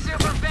road,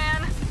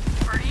 superfan.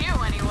 For you,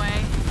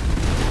 anyway.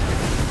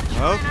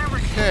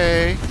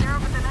 Okay. Stare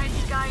up at the night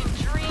sky and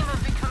dream of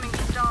becoming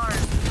stars.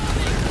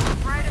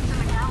 Right into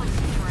the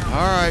galaxy trail.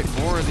 All right,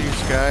 more of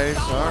these guys.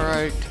 All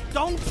right.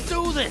 Don't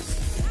do this.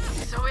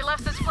 So we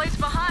left this place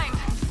behind.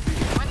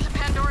 Went to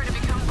Pandora to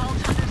become Vault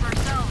Hunters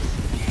ourselves.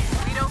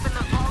 We'd open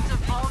the Vault of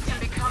Vaults and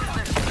become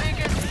the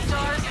biggest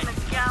stars in the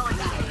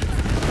galaxy.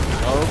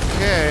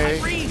 Okay.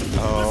 Tyreen,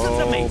 this is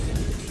amazing.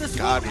 This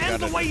God, won't we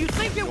end got the way you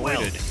think it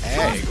will. ag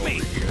Trust over me.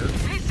 here.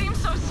 They seem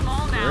so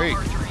small now, Great.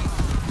 our dreams.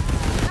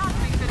 Not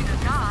befitting a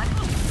god.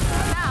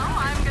 Now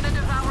I'm gonna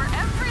devour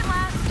every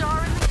last star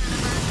in the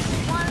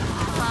universe, one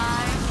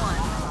by one.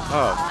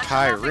 Oh, Let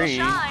Tyreen. nothing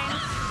shine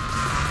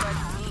but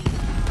me.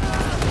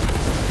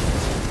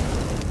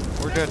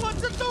 We're dead.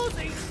 What's a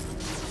doozy?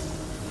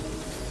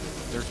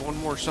 There's one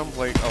more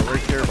someplace. Oh,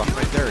 right there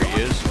behind. There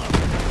he is.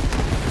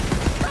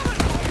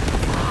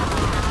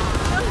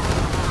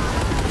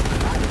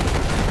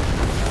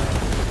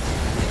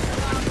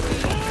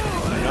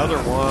 Another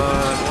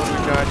one. What do we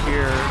got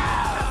here?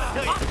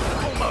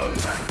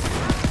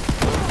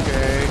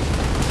 Okay.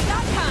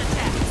 Got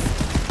contacts!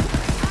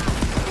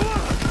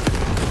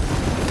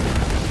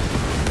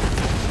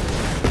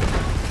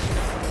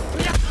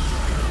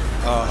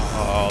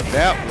 Oh,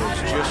 that was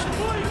just...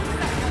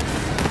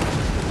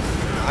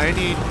 I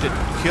need to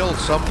kill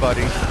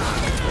somebody.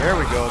 There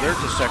we go. There's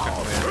the second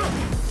man.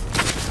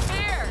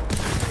 Here!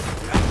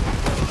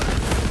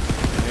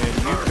 And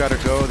you've got to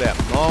go that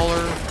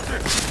Mauler.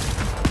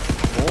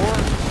 More?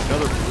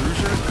 Another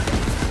bruiser?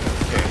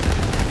 Okay.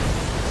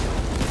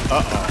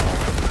 Uh-oh.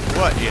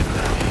 What in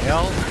the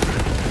hell?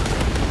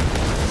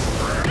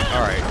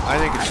 Alright, I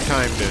think it's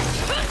time to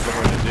go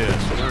into this.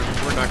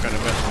 We're not going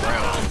to mess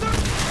around.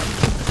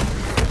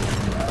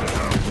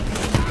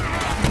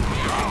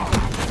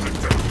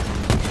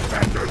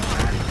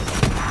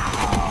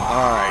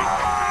 Alright.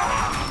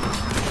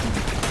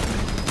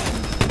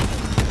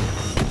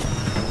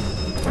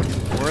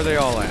 Where are they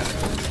all at?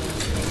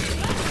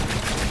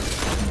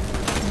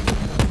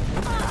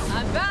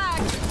 I'm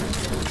back!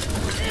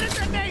 Get a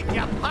grenade,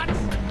 you putz.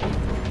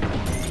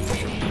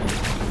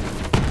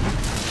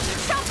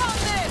 Jump on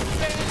this!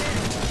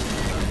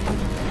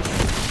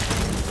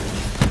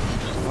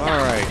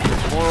 Alright,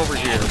 there's more over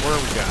here. Where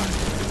have we got?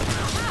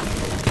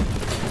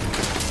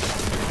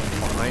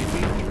 Behind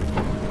me?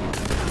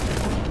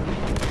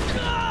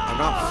 I'm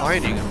not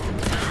finding him.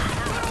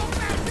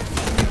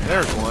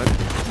 There's one.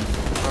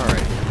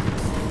 Alright.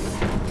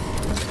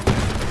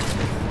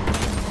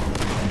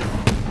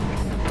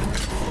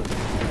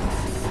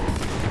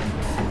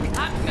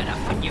 I'm gonna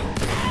put you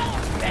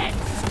out, bitch!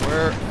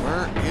 Where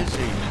is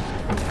he?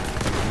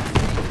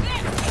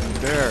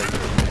 There.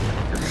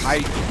 You're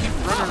hiding. You keep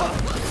running up.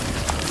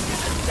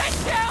 Sit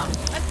down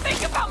and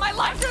think about my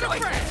life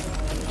choices!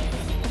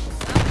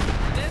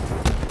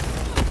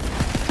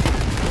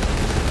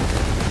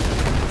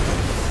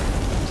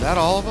 Is that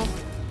all of them?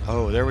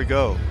 Oh, there we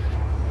go.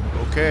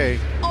 Okay.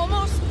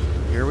 Almost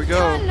Here we go.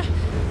 done!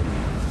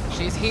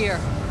 She's here.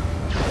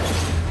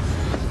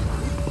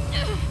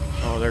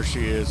 Oh, there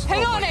she is.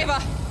 Hang Oh, on, my Ava!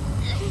 God.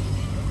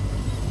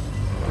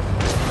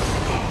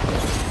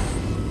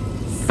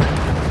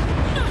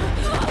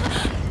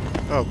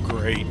 Oh,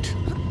 great.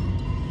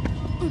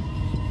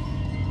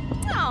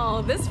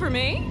 Oh, this for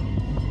me?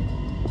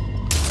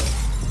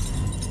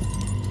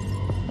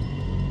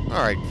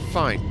 Alright,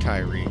 fine,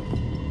 Tyreen.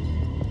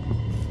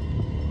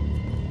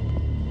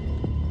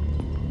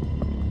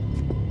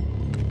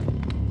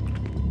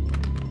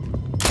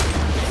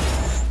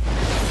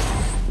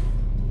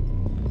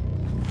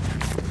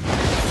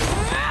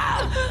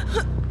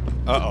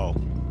 Uh-oh.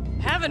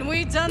 Haven't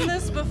we done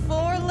this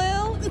before,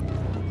 Lil?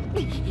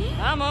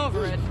 I'm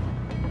over it.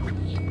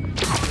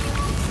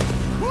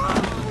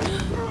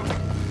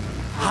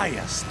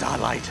 Hiya,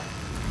 Starlight.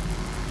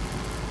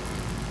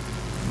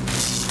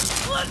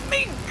 Let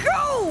me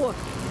go!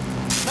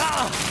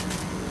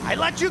 I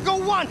let you go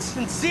once,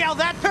 and see how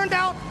that turned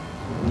out?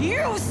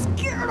 You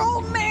scared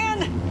old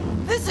man!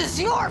 This is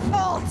your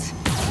fault!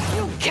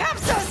 You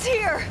kept us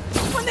here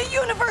when the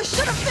universe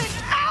should have been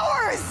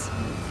ours!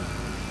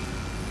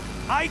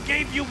 I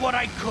gave you what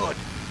I could.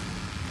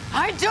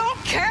 I don't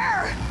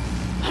care!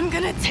 I'm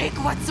gonna take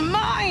what's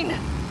mine!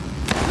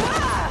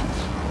 Ah!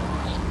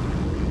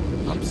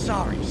 I'm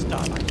sorry,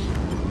 Starlight.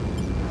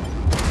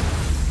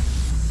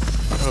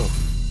 Oh.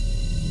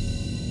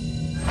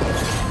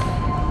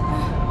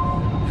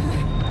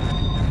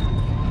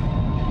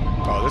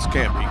 Oh, this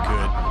can't be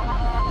good.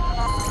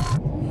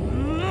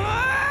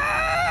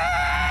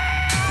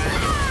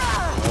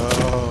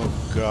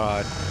 Oh,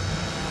 God.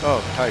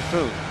 Oh,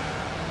 Typhoon.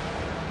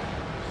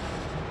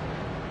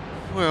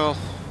 Well...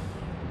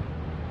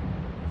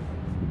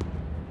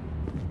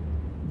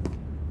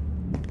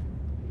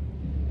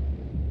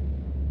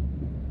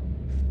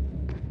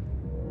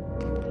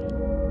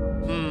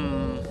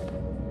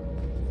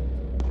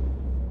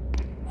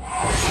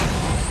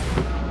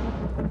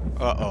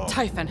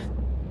 Typhon.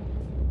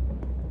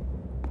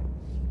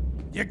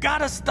 You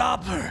gotta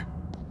stop her.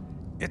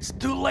 It's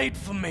too late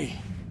for me.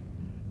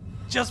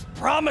 Just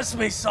promise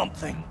me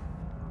something.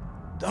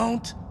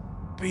 Don't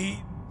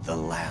be the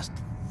last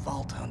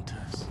Vault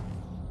Hunters.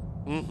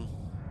 Mm-hmm.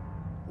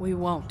 We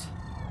won't.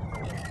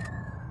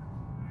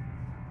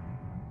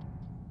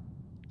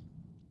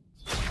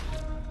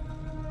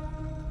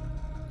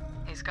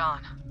 He's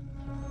gone.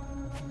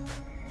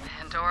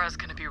 Pandora's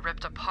gonna be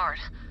ripped apart.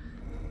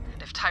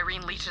 And if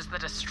Tyreen leaches the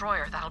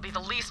destroyer, that'll be the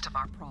least of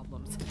our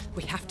problems.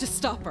 We have to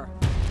stop her.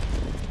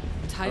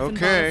 Typhon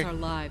bought us our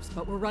lives,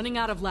 but we're running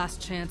out of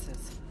last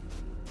chances.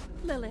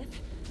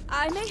 Lilith,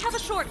 I may have a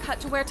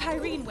shortcut to where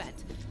Tyreen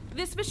went.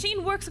 This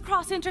machine works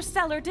across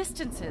interstellar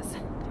distances.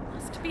 There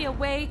must be a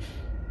way...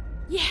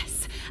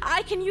 Yes,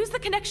 I can use the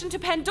connection to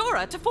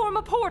Pandora to form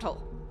a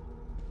portal.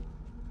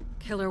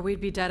 Killer, we'd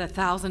be dead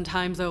 1,000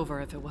 times over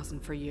if it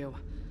wasn't for you.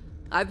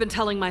 I've been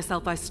telling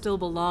myself I still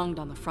belonged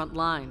on the front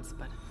lines,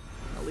 but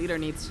a leader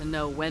needs to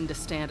know when to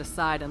stand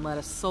aside and let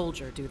a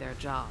soldier do their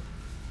job.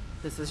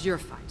 This is your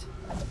fight.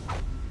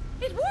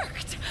 It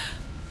worked!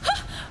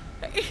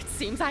 It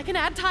seems I can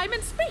add time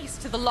and space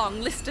to the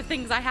long list of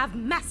things I have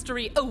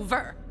mastery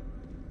over.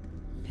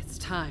 It's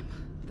time.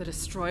 The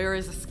destroyer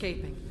is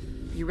escaping.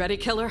 You ready,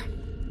 Killer?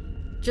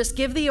 Just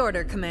give the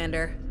order,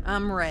 Commander.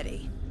 I'm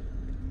ready.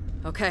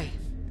 Okay.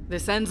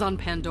 This ends on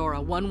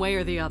Pandora, one way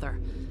or the other.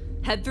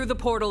 Head through the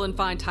portal and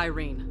find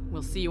Tyreen.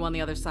 We'll see you on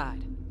the other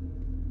side.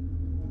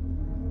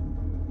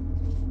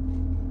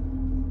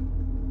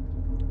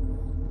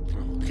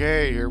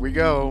 Okay, here we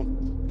go.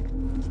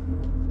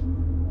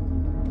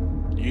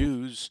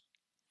 Use.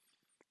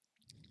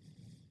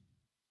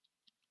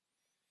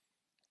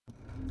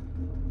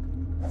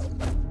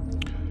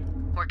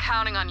 We're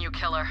counting on you,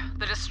 Killer.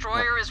 The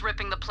destroyer is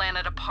ripping the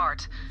planet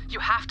apart. You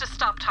have to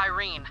stop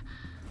Tyreen.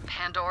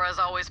 Pandora's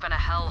always been a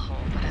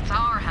hellhole, but it's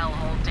our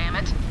hellhole, damn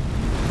it.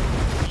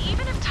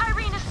 Even if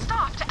Tyreen is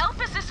stopped,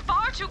 Elpis is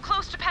far too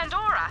close to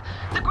Pandora.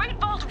 The Great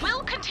Vault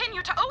will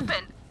continue to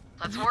open.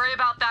 Let's worry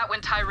about that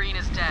when Tyreen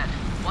is dead.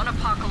 One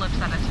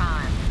apocalypse at a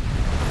time.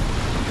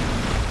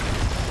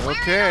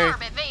 Okay. We're in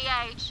orbit,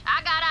 VH.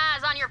 I got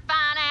eyes on your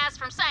fine ass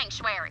from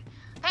Sanctuary.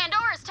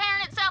 Pandora's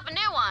tearing itself a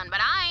new one, but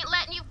I ain't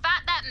letting you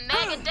fight that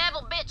mega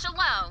devil bitch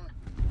alone.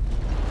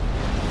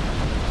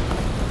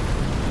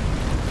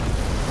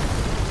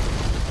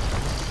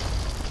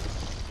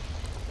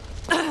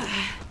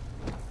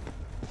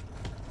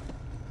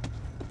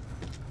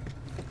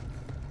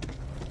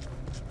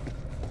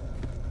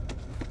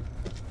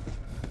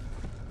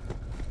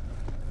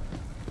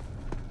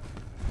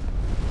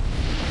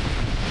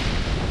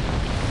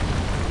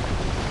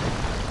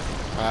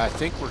 I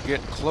think we're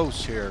getting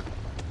close here.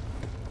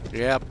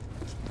 Yep.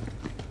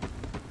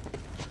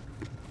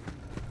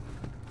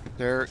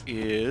 There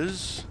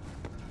is...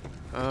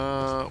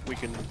 we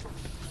can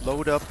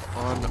load up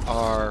on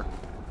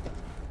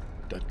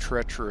the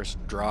treacherous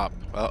drop.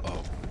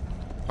 Uh-oh.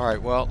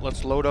 Alright, well,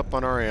 let's load up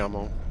on our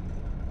ammo.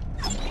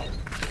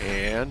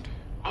 And...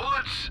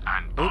 Bullets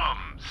and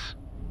bombs.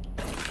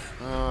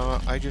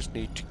 I just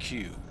need to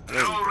queue.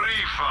 No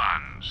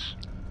refunds.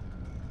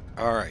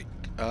 Alright.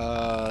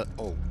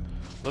 Oh.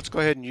 Let's go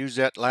ahead and use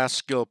that last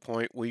skill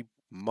point. We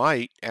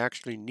might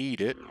actually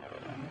need it.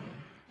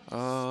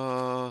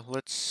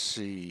 Let's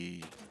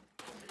see.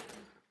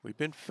 We've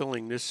been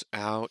filling this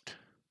out.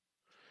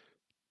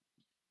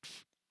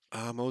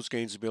 Mo's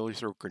gains the ability to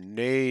throw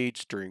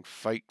grenades during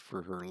fight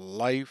for her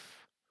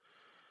life.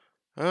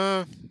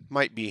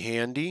 Might be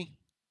handy.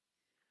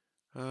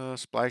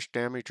 Splash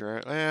damage.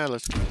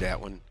 Let's do that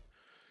one.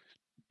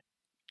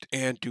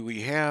 And do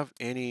we have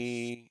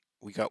any...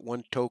 We got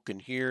one token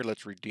here.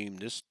 Let's redeem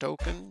this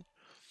token.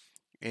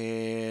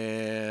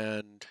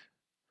 And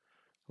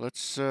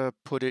let's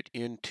put it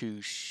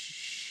into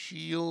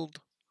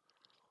shield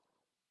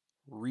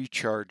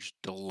recharge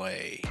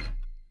delay.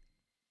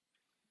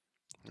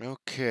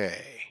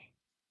 Okay.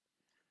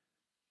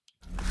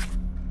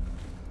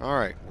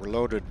 Alright, we're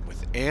loaded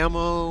with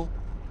ammo.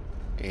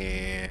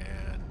 And...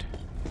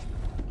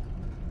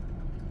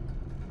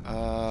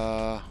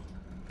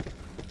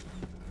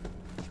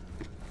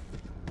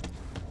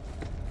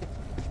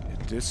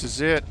 this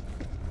is it.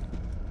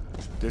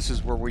 This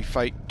is where we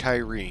fight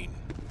Tyreen.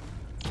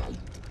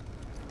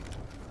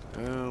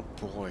 Oh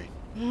boy.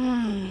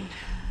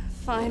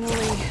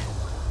 Finally.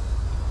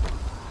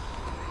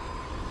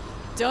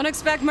 Don't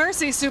expect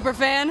mercy,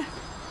 superfan.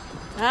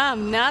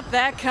 I'm not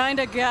that kind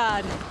of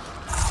god.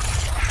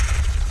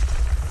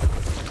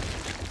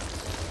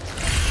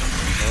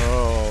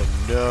 Oh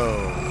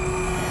no.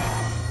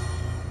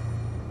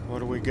 What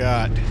do we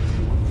got?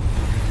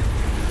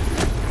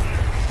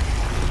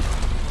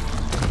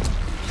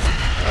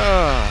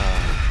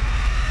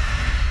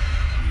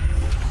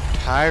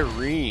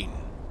 Tyreen.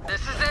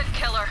 This is it,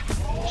 Killer.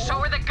 Show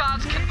her that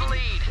gods can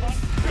bleed.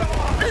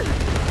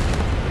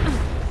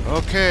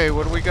 Okay,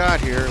 what do we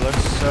got here?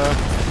 Let's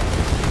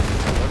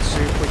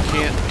see if we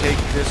can't take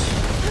this.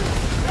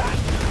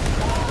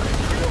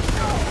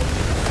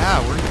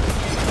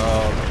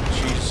 Oh,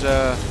 she's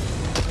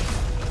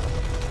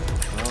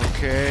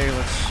Okay,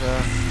 let's,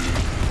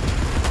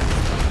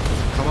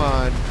 come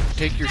on.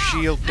 Take your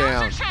shield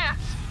down. Now's your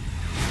chance.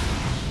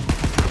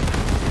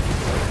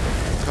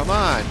 Come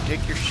on,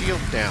 take your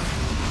shield down.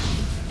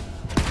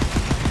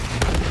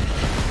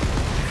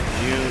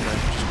 I'm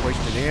just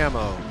wasting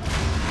ammo.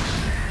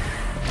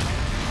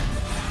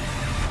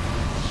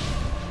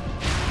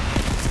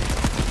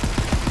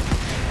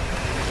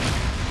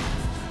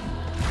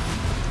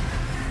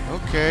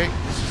 Okay,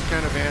 this is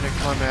kind of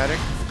anticlimactic.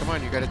 Come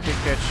on, you gotta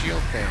take that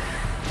shield down.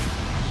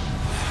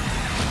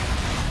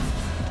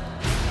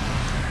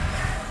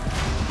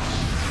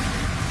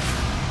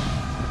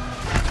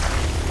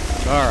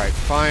 Alright,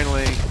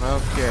 finally.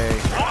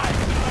 Okay.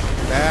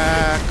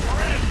 Back.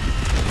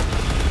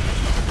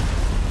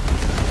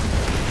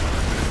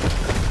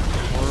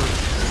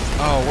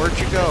 Oh, where'd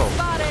you go?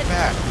 Spotted.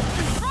 Back.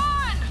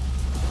 Run!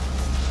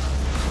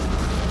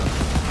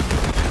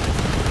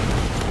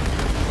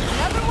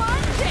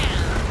 Everyone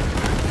down.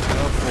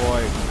 Oh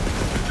boy.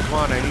 Come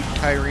on, I need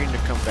Tyreen to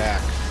come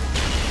back.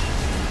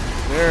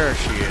 There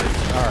she is.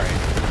 Alright.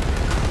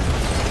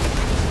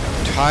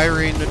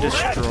 Tyreen the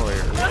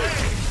Destroyer.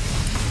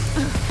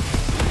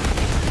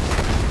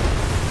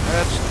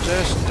 Let's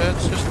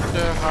just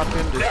hop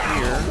into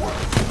here.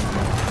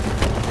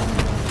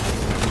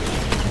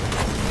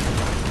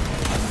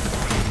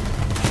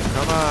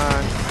 Come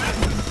on.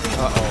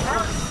 Uh-oh.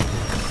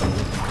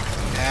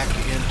 Hack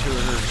into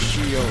her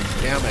shield.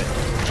 Damn it.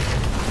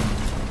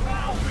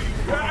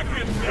 Back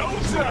in no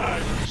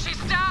time.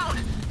 She's down.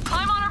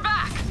 Climb on her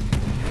back.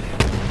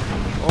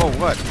 Oh,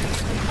 what?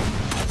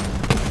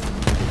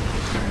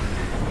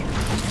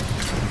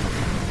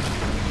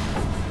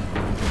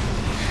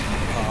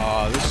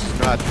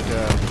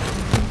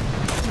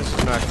 This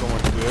is not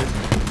going good.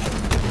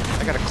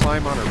 I gotta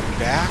climb on her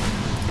back?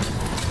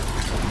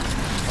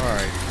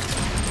 Alright.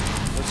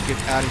 Let's get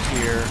out of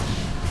here.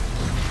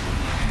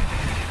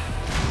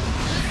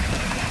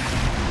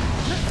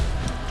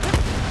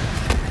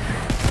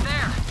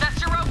 There, that's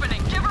your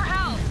opening. Give her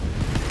hell.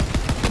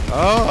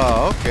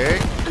 Oh, okay.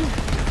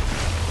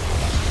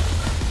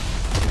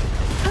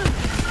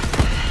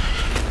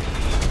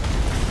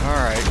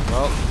 Alright,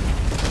 well,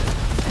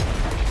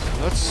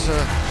 let's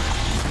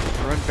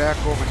run back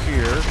over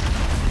here.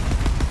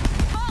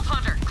 Vault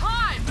Hunter,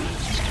 climb!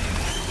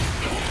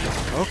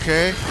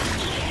 Okay.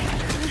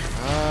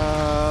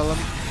 Let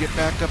me get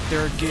back up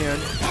there again.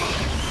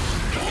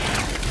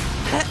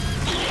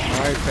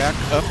 Alright, back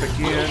up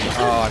again.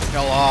 Oh, I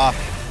fell off.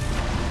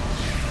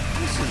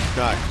 This is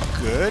not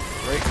good.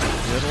 Right in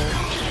the middle.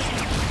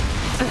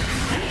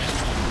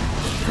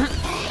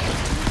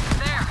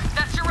 There,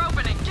 that's your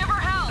opening. Give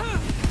her hell.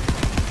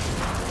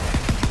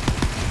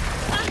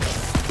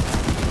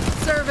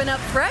 Serving up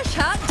fresh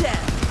hot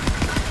death.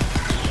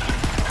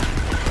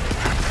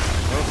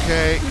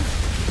 Okay.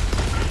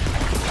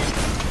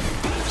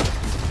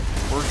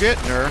 We're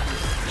getting her.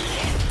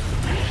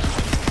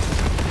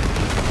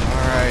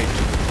 Alright.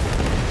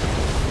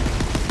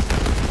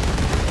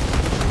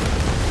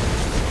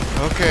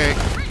 Okay.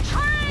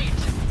 Retreat!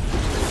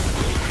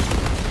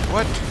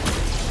 What?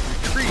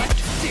 Retreat?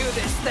 Do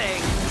this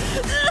thing.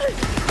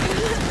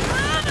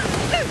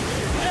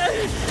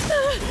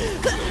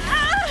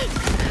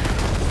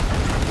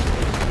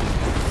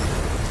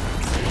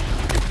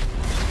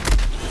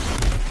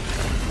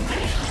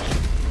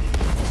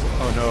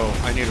 Oh no,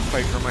 I need to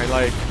fight for my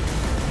life.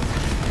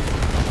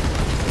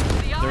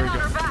 The There other we on go.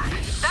 her back.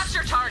 That's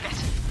your target.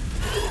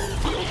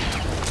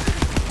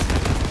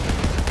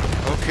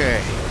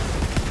 Okay.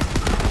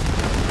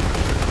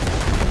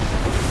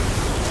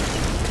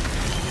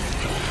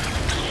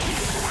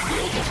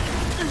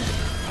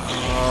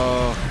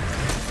 Oh.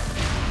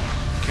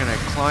 Can I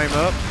climb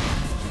up?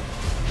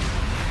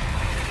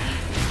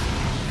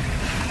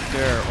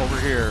 There, over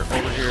here,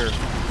 over here.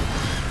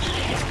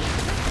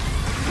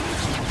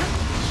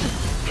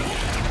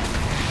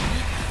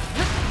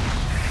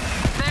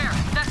 There,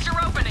 that's your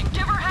opening.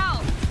 Give her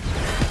hell.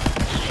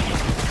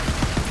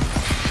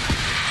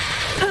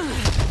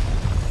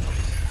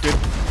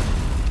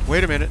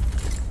 Wait a minute.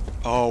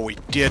 Oh, we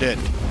did it.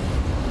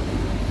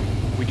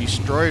 We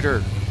destroyed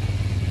her.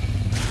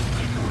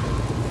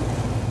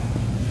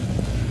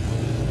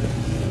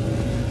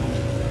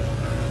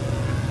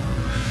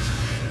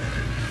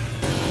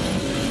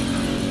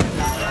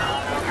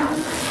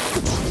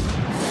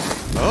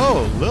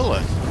 Oh,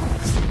 Lilith.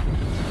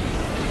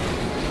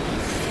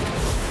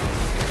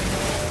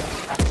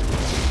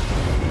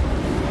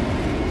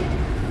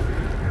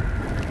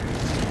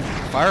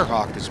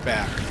 Firehawk is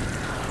back.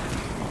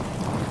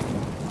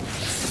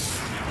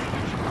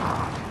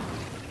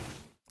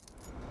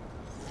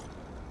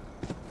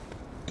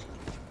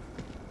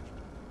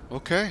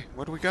 Okay,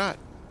 what do we got?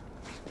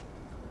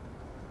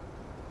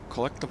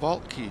 Collect the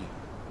vault key.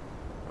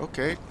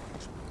 Okay.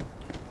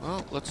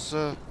 Well, let's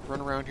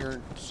run around here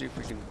and see if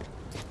we can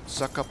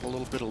suck up a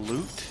little bit of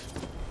loot.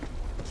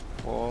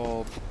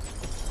 Well,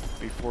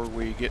 before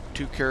we get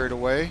too carried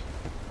away.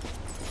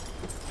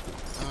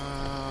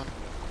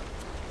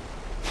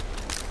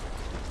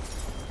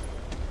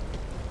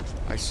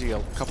 I see a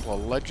couple of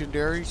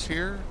legendaries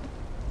here.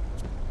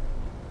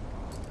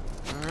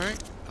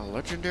 Alright, a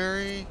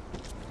legendary.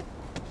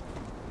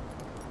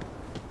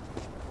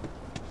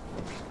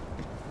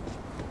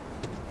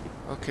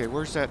 Okay,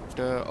 where's that?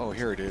 Oh,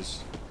 here it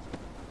is.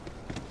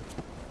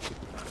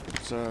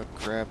 Let's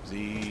grab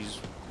these.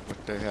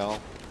 What the hell?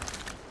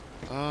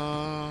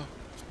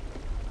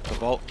 The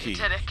vault key. You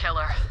did it,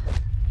 killer.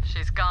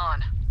 She's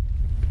gone.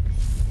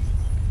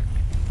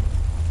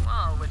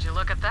 Whoa, would you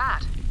look at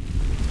that?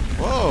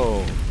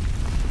 Whoa!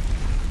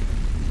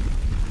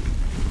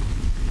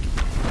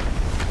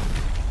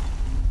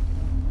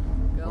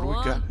 Go What do we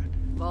on. got?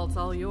 Vault's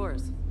all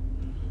yours.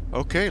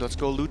 Okay, let's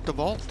go loot the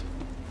vault.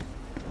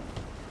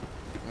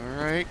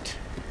 Alright.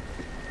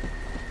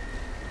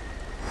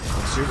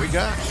 Let's see what we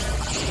got.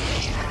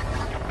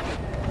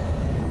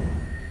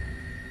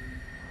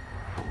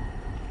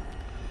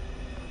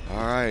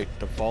 Alright,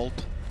 the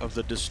Vault of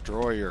the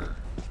Destroyer.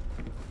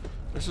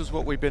 This is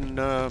what we've been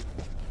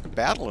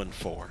battling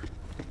for.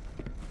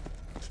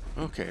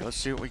 Okay, let's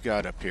see what we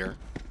got up here.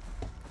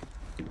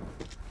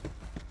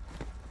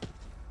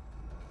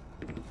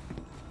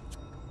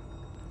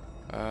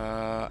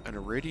 An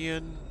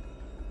Iridian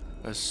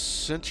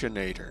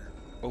Ascensionator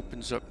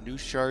opens up new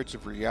shards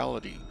of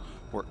reality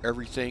where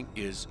everything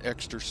is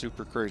extra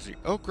super crazy.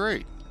 Oh,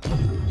 great.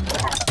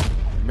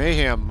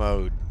 Mayhem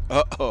mode.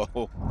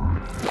 Uh-oh.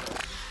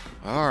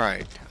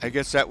 Alright, I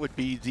guess that would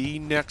be the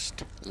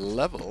next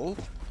level.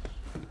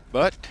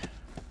 But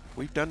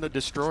we've done the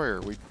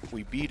destroyer.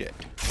 We beat it.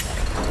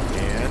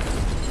 And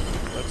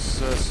let's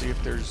see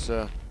if there's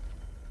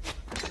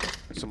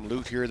some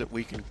loot here that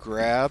we can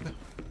grab.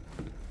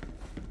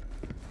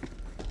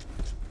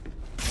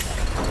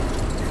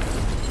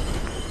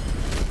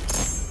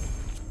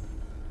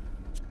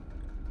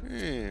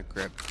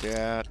 Grab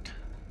that.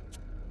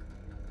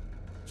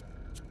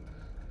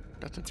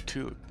 Nothing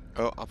too...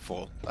 Oh, I'm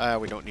full.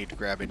 We don't need to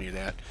grab any of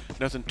that.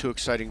 Nothing too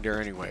exciting there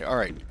anyway.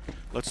 Alright,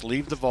 let's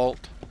leave the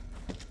vault.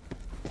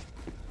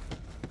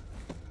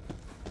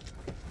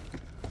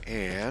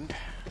 And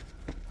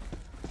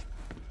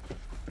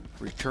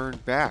return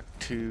back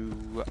to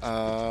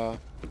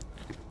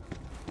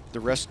the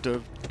rest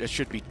of... It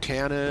should be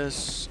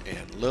Tanis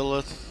and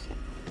Lilith.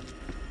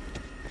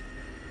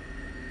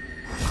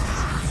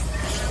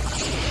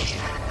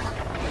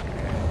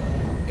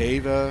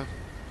 Ava.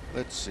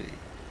 Let's see.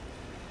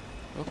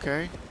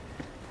 Okay.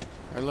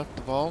 I left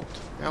the vault.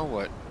 Now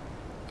what?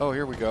 Oh,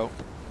 here we go.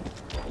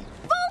 Vault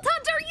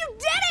Hunter, you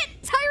did it!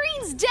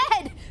 Tyreen's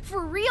dead!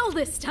 For real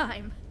this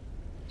time.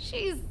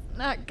 She's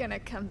not gonna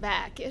come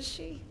back, is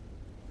she?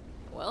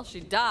 Well,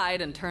 she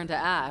died and turned to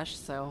ash,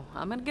 so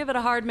I'm gonna give it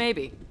a hard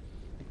maybe.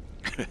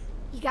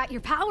 You got your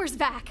powers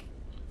back.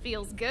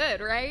 Feels good,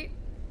 right?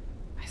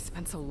 I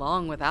spent so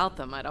long without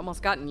them, I'd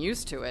almost gotten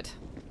used to it.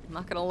 I'm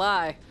not gonna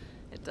lie.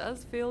 It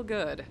does feel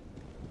good.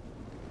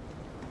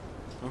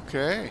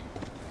 Okay.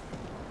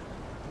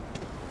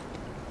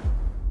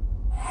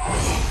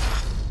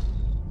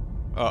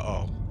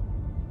 Uh-oh.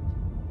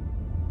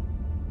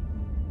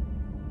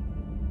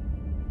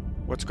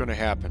 What's going to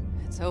happen?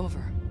 It's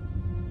over.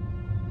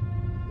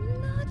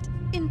 Not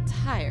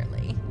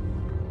entirely.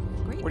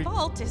 Great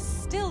Vault is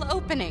still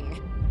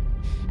opening.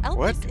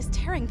 Elvis is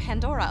tearing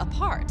Pandora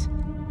apart.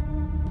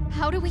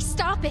 How do we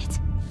stop it?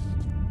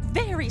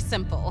 Very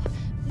simple.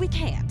 We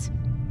can't.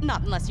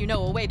 Not unless you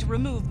know a way to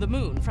remove the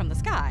moon from the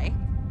sky.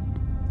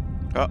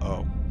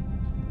 Uh-oh.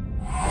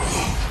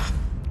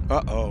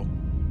 Uh-oh.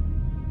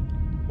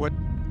 What?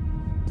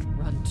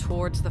 Run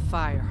towards the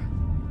fire.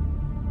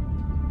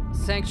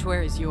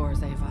 Sanctuary's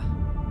yours, Ava.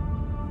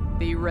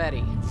 Be ready.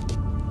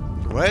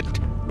 What?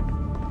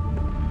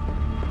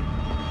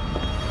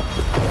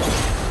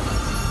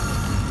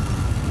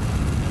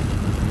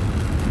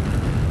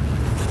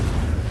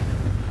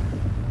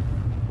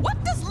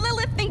 What does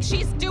Lilith think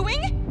she's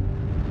doing?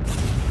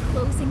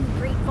 Closing the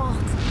Great Vault.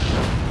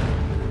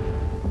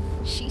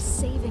 She's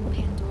saving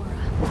Pandora.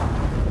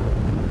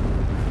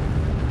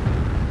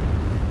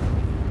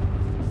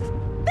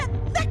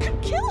 That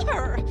could kill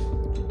her!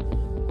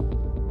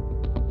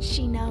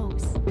 She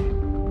knows.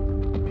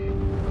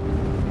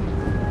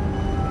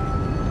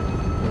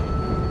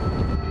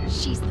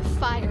 She's the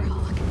Firehawk.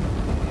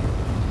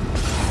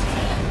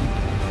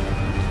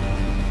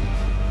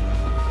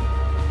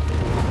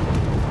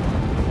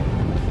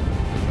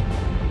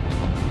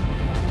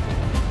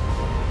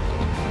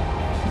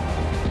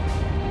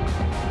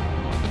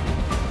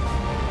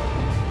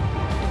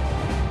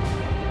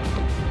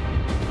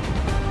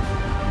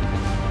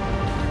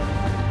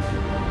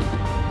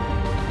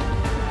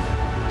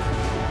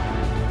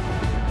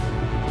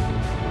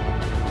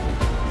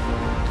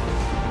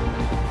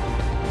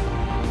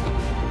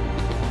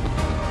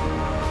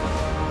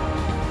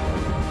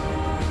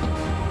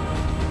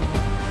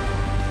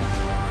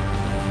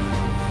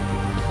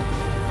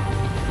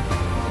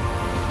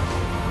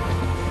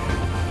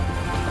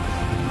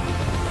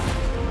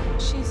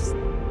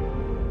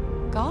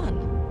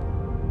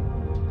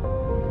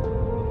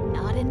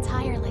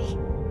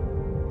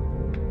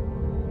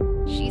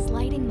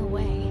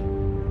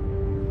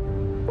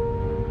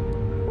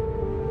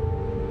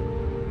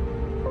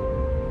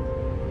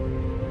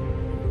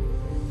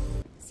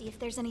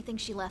 there's anything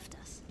she left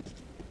us.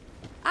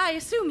 I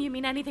assume you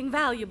mean anything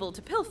valuable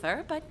to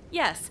pilfer, but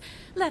yes,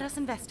 let us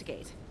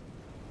investigate.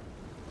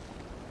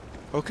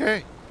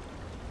 Okay.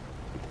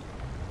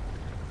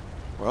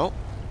 Well,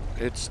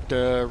 it's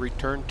the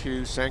return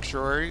to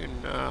Sanctuary,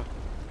 and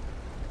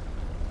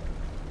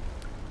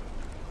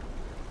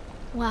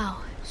Wow.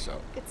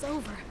 so It's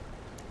over.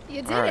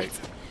 You did all right. it.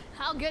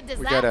 How good does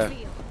We that gotta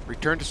feel?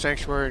 return to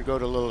Sanctuary and go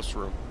to Lilith's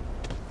room.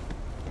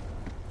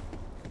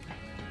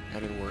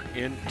 And then we're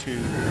into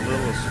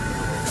Lilith's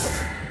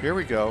room. Here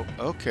we go.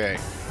 Okay.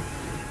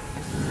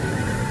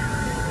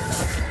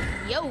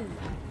 Yo.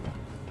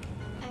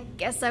 I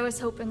guess I was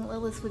hoping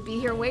Lilith would be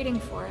here waiting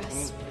for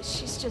us, but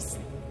she's just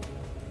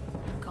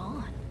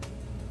gone.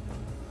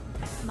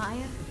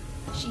 Maya,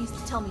 she used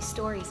to tell me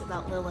stories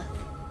about Lilith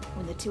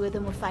when the two of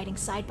them were fighting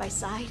side by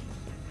side.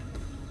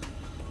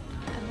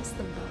 I miss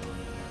them both.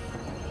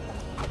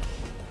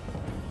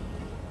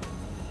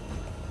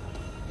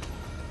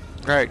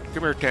 Alright,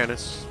 come here,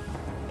 Tannis.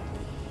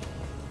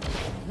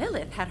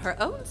 Lilith had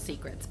her own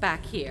secrets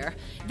back here.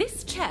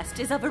 This chest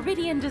is of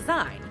Iridian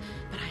design,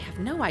 but I have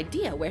no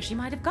idea where she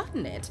might have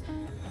gotten it.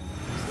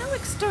 There's no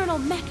external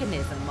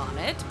mechanism on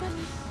it, but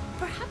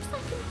perhaps I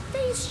can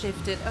phase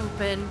shift it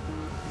open.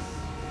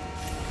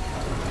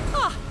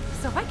 Ah,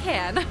 so I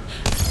can.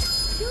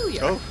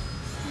 Peculiar. Oh.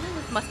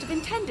 Lilith must have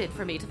intended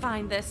for me to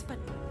find this, but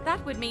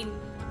that would mean...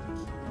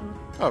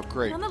 Oh,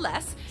 great.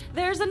 Nonetheless,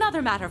 there's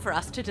another matter for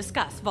us to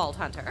discuss, Vault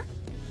Hunter.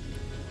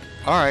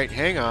 Alright,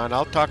 hang on.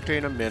 I'll talk to you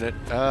in a minute.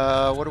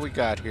 What do we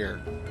got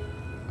here?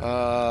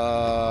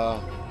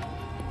 Alright,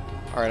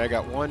 I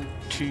got 1,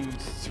 2,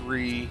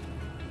 3.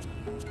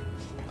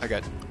 I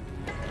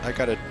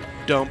gotta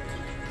dump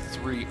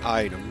 3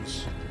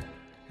 items.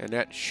 And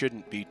that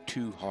shouldn't be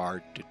too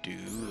hard to do.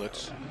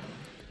 Let's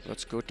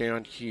go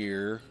down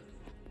here.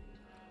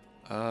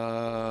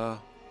 Yeah,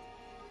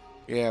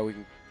 we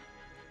can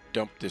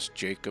dump this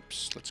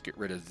Jacobs. Let's get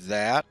rid of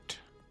that.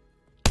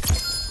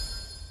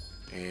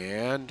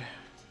 And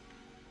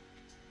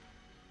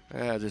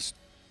this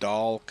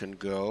doll can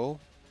go.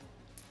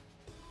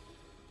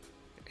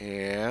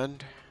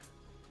 And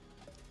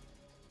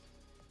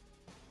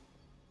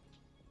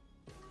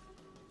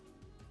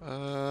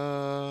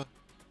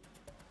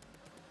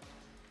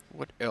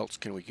what else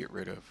can we get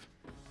rid of?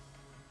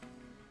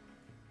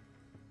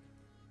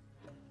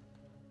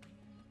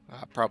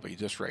 Probably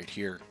this right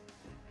here.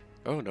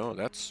 Oh no,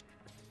 that's...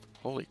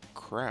 Holy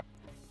crap.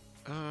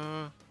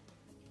 Yeah,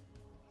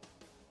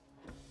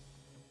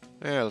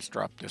 let's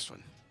drop this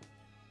one.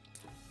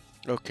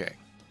 Okay.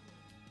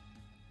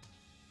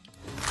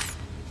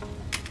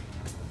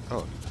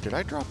 Oh, did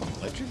I drop a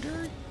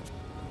legendary?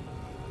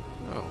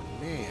 Oh,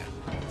 man.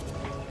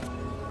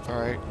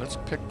 Alright, let's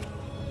pick...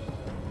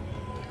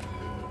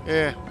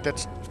 Yeah,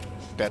 that's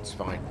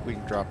fine. We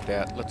can drop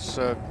that. Let's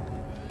grab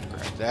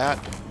that.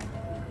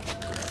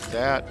 Grab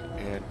that.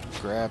 And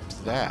grab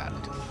that.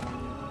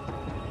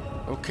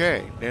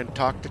 Okay, then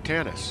talk to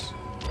Tannis.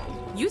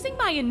 Using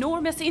my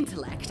enormous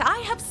intellect, I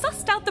have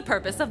sussed out the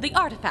purpose of the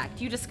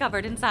artifact you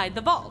discovered inside the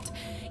vault.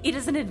 It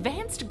is an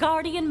advanced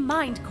Guardian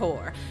mind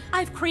core.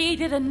 I've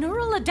created a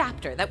neural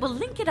adapter that will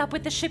link it up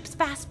with the ship's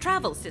fast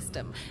travel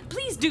system.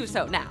 Please do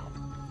so now.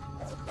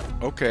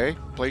 Okay,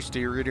 place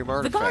the Iridium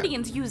artifact. The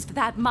Guardians used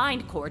that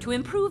mind core to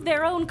improve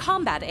their own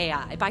combat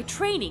AI by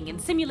training in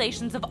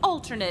simulations of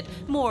alternate,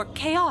 more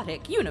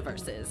chaotic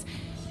universes.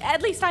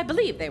 At least I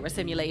believe they were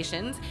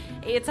simulations.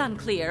 It's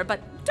unclear,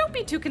 but don't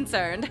be too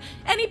concerned.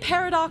 Any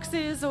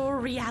paradoxes or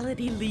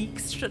reality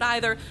leaks should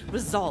either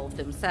resolve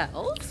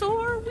themselves,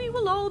 or we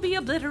will all be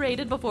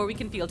obliterated before we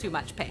can feel too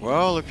much pain.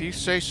 Well, if you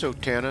say so,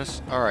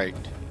 Tannis. Alright.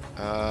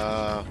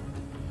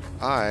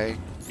 I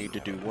need to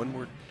do one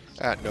more...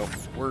 no,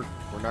 we're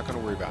not going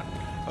to worry about it.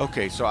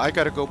 Okay, so I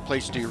got to go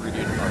place the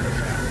Iridium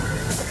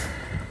artifact.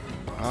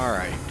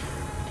 Alright.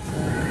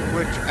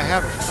 Which I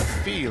have a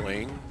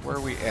feeling... Where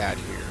are we at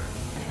here?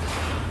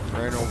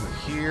 Right over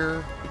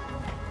here.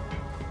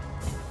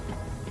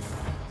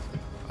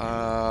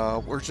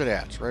 Where's it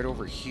at? It's right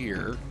over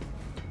here.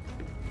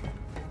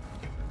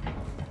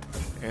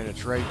 And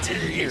it's right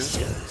here.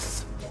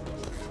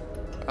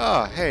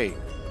 Ah, hey.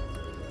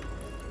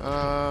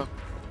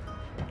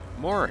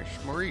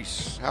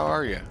 Maurice, how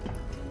are you?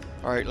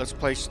 Alright, let's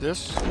place this.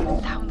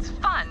 Sounds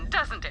fun,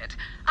 doesn't it?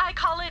 I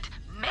call it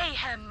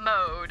Mayhem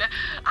Mode.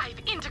 I've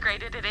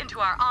integrated it into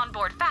our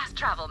onboard fast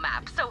travel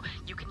map, so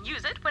you can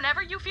use it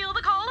whenever you feel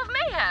the call of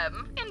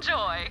mayhem.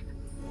 Enjoy.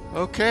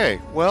 Okay,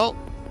 well,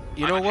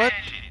 you know what?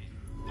 Attention,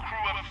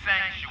 crew of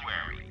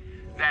Sanctuary.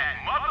 That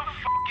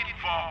motherfucking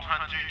Vault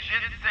Hunter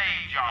just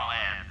saved y'all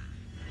asses.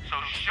 So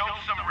show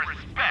some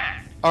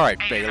respect. Alright,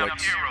 Ain't Balix.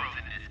 enough heroes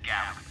in this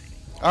galaxy.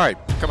 Alright,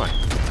 come on.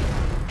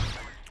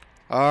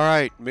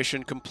 Alright,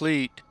 mission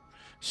complete.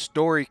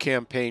 Story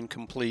campaign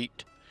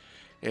complete.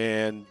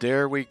 And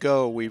there we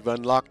go. We've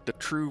unlocked the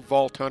true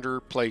Vault Hunter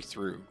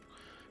playthrough.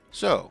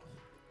 So,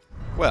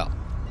 well,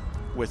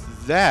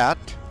 with that,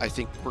 I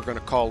think we're going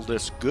to call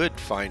this good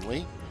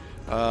finally.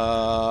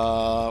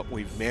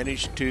 We've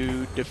managed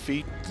to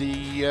defeat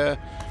the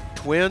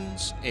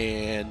twins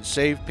and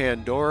save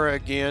Pandora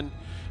again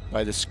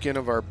by the skin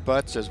of our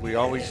butts, as we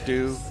always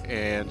do.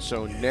 And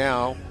so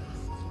now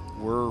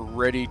we're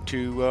ready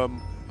to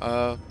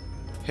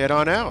head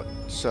on out.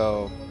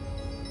 So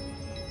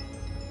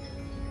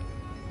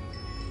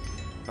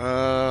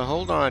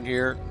hold on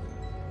here.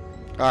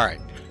 Alright,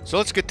 so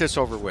let's get this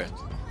over with.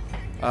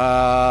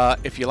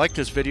 If you like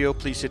this video,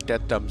 please hit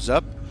that thumbs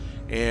up,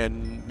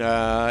 and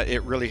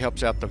it really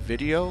helps out the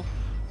video.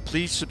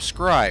 Please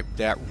subscribe,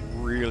 that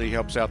really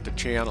helps out the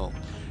channel.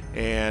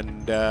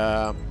 And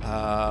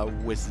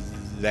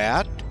with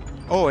that,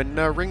 oh,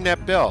 and ring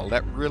that bell.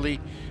 That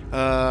really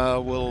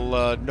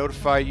will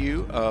notify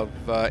you of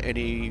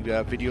any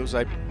videos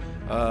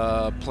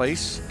I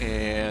place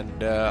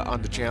and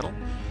on the channel.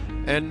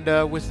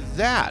 And with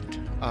that,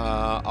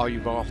 all you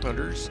Vault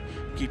Hunters,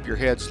 keep your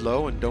heads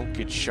low and don't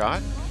get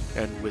shot.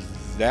 And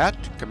with that,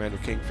 Commander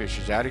Kingfish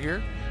is out of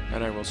here,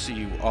 and I will see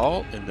you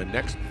all in the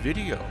next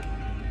video.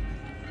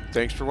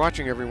 Thanks for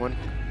watching, everyone.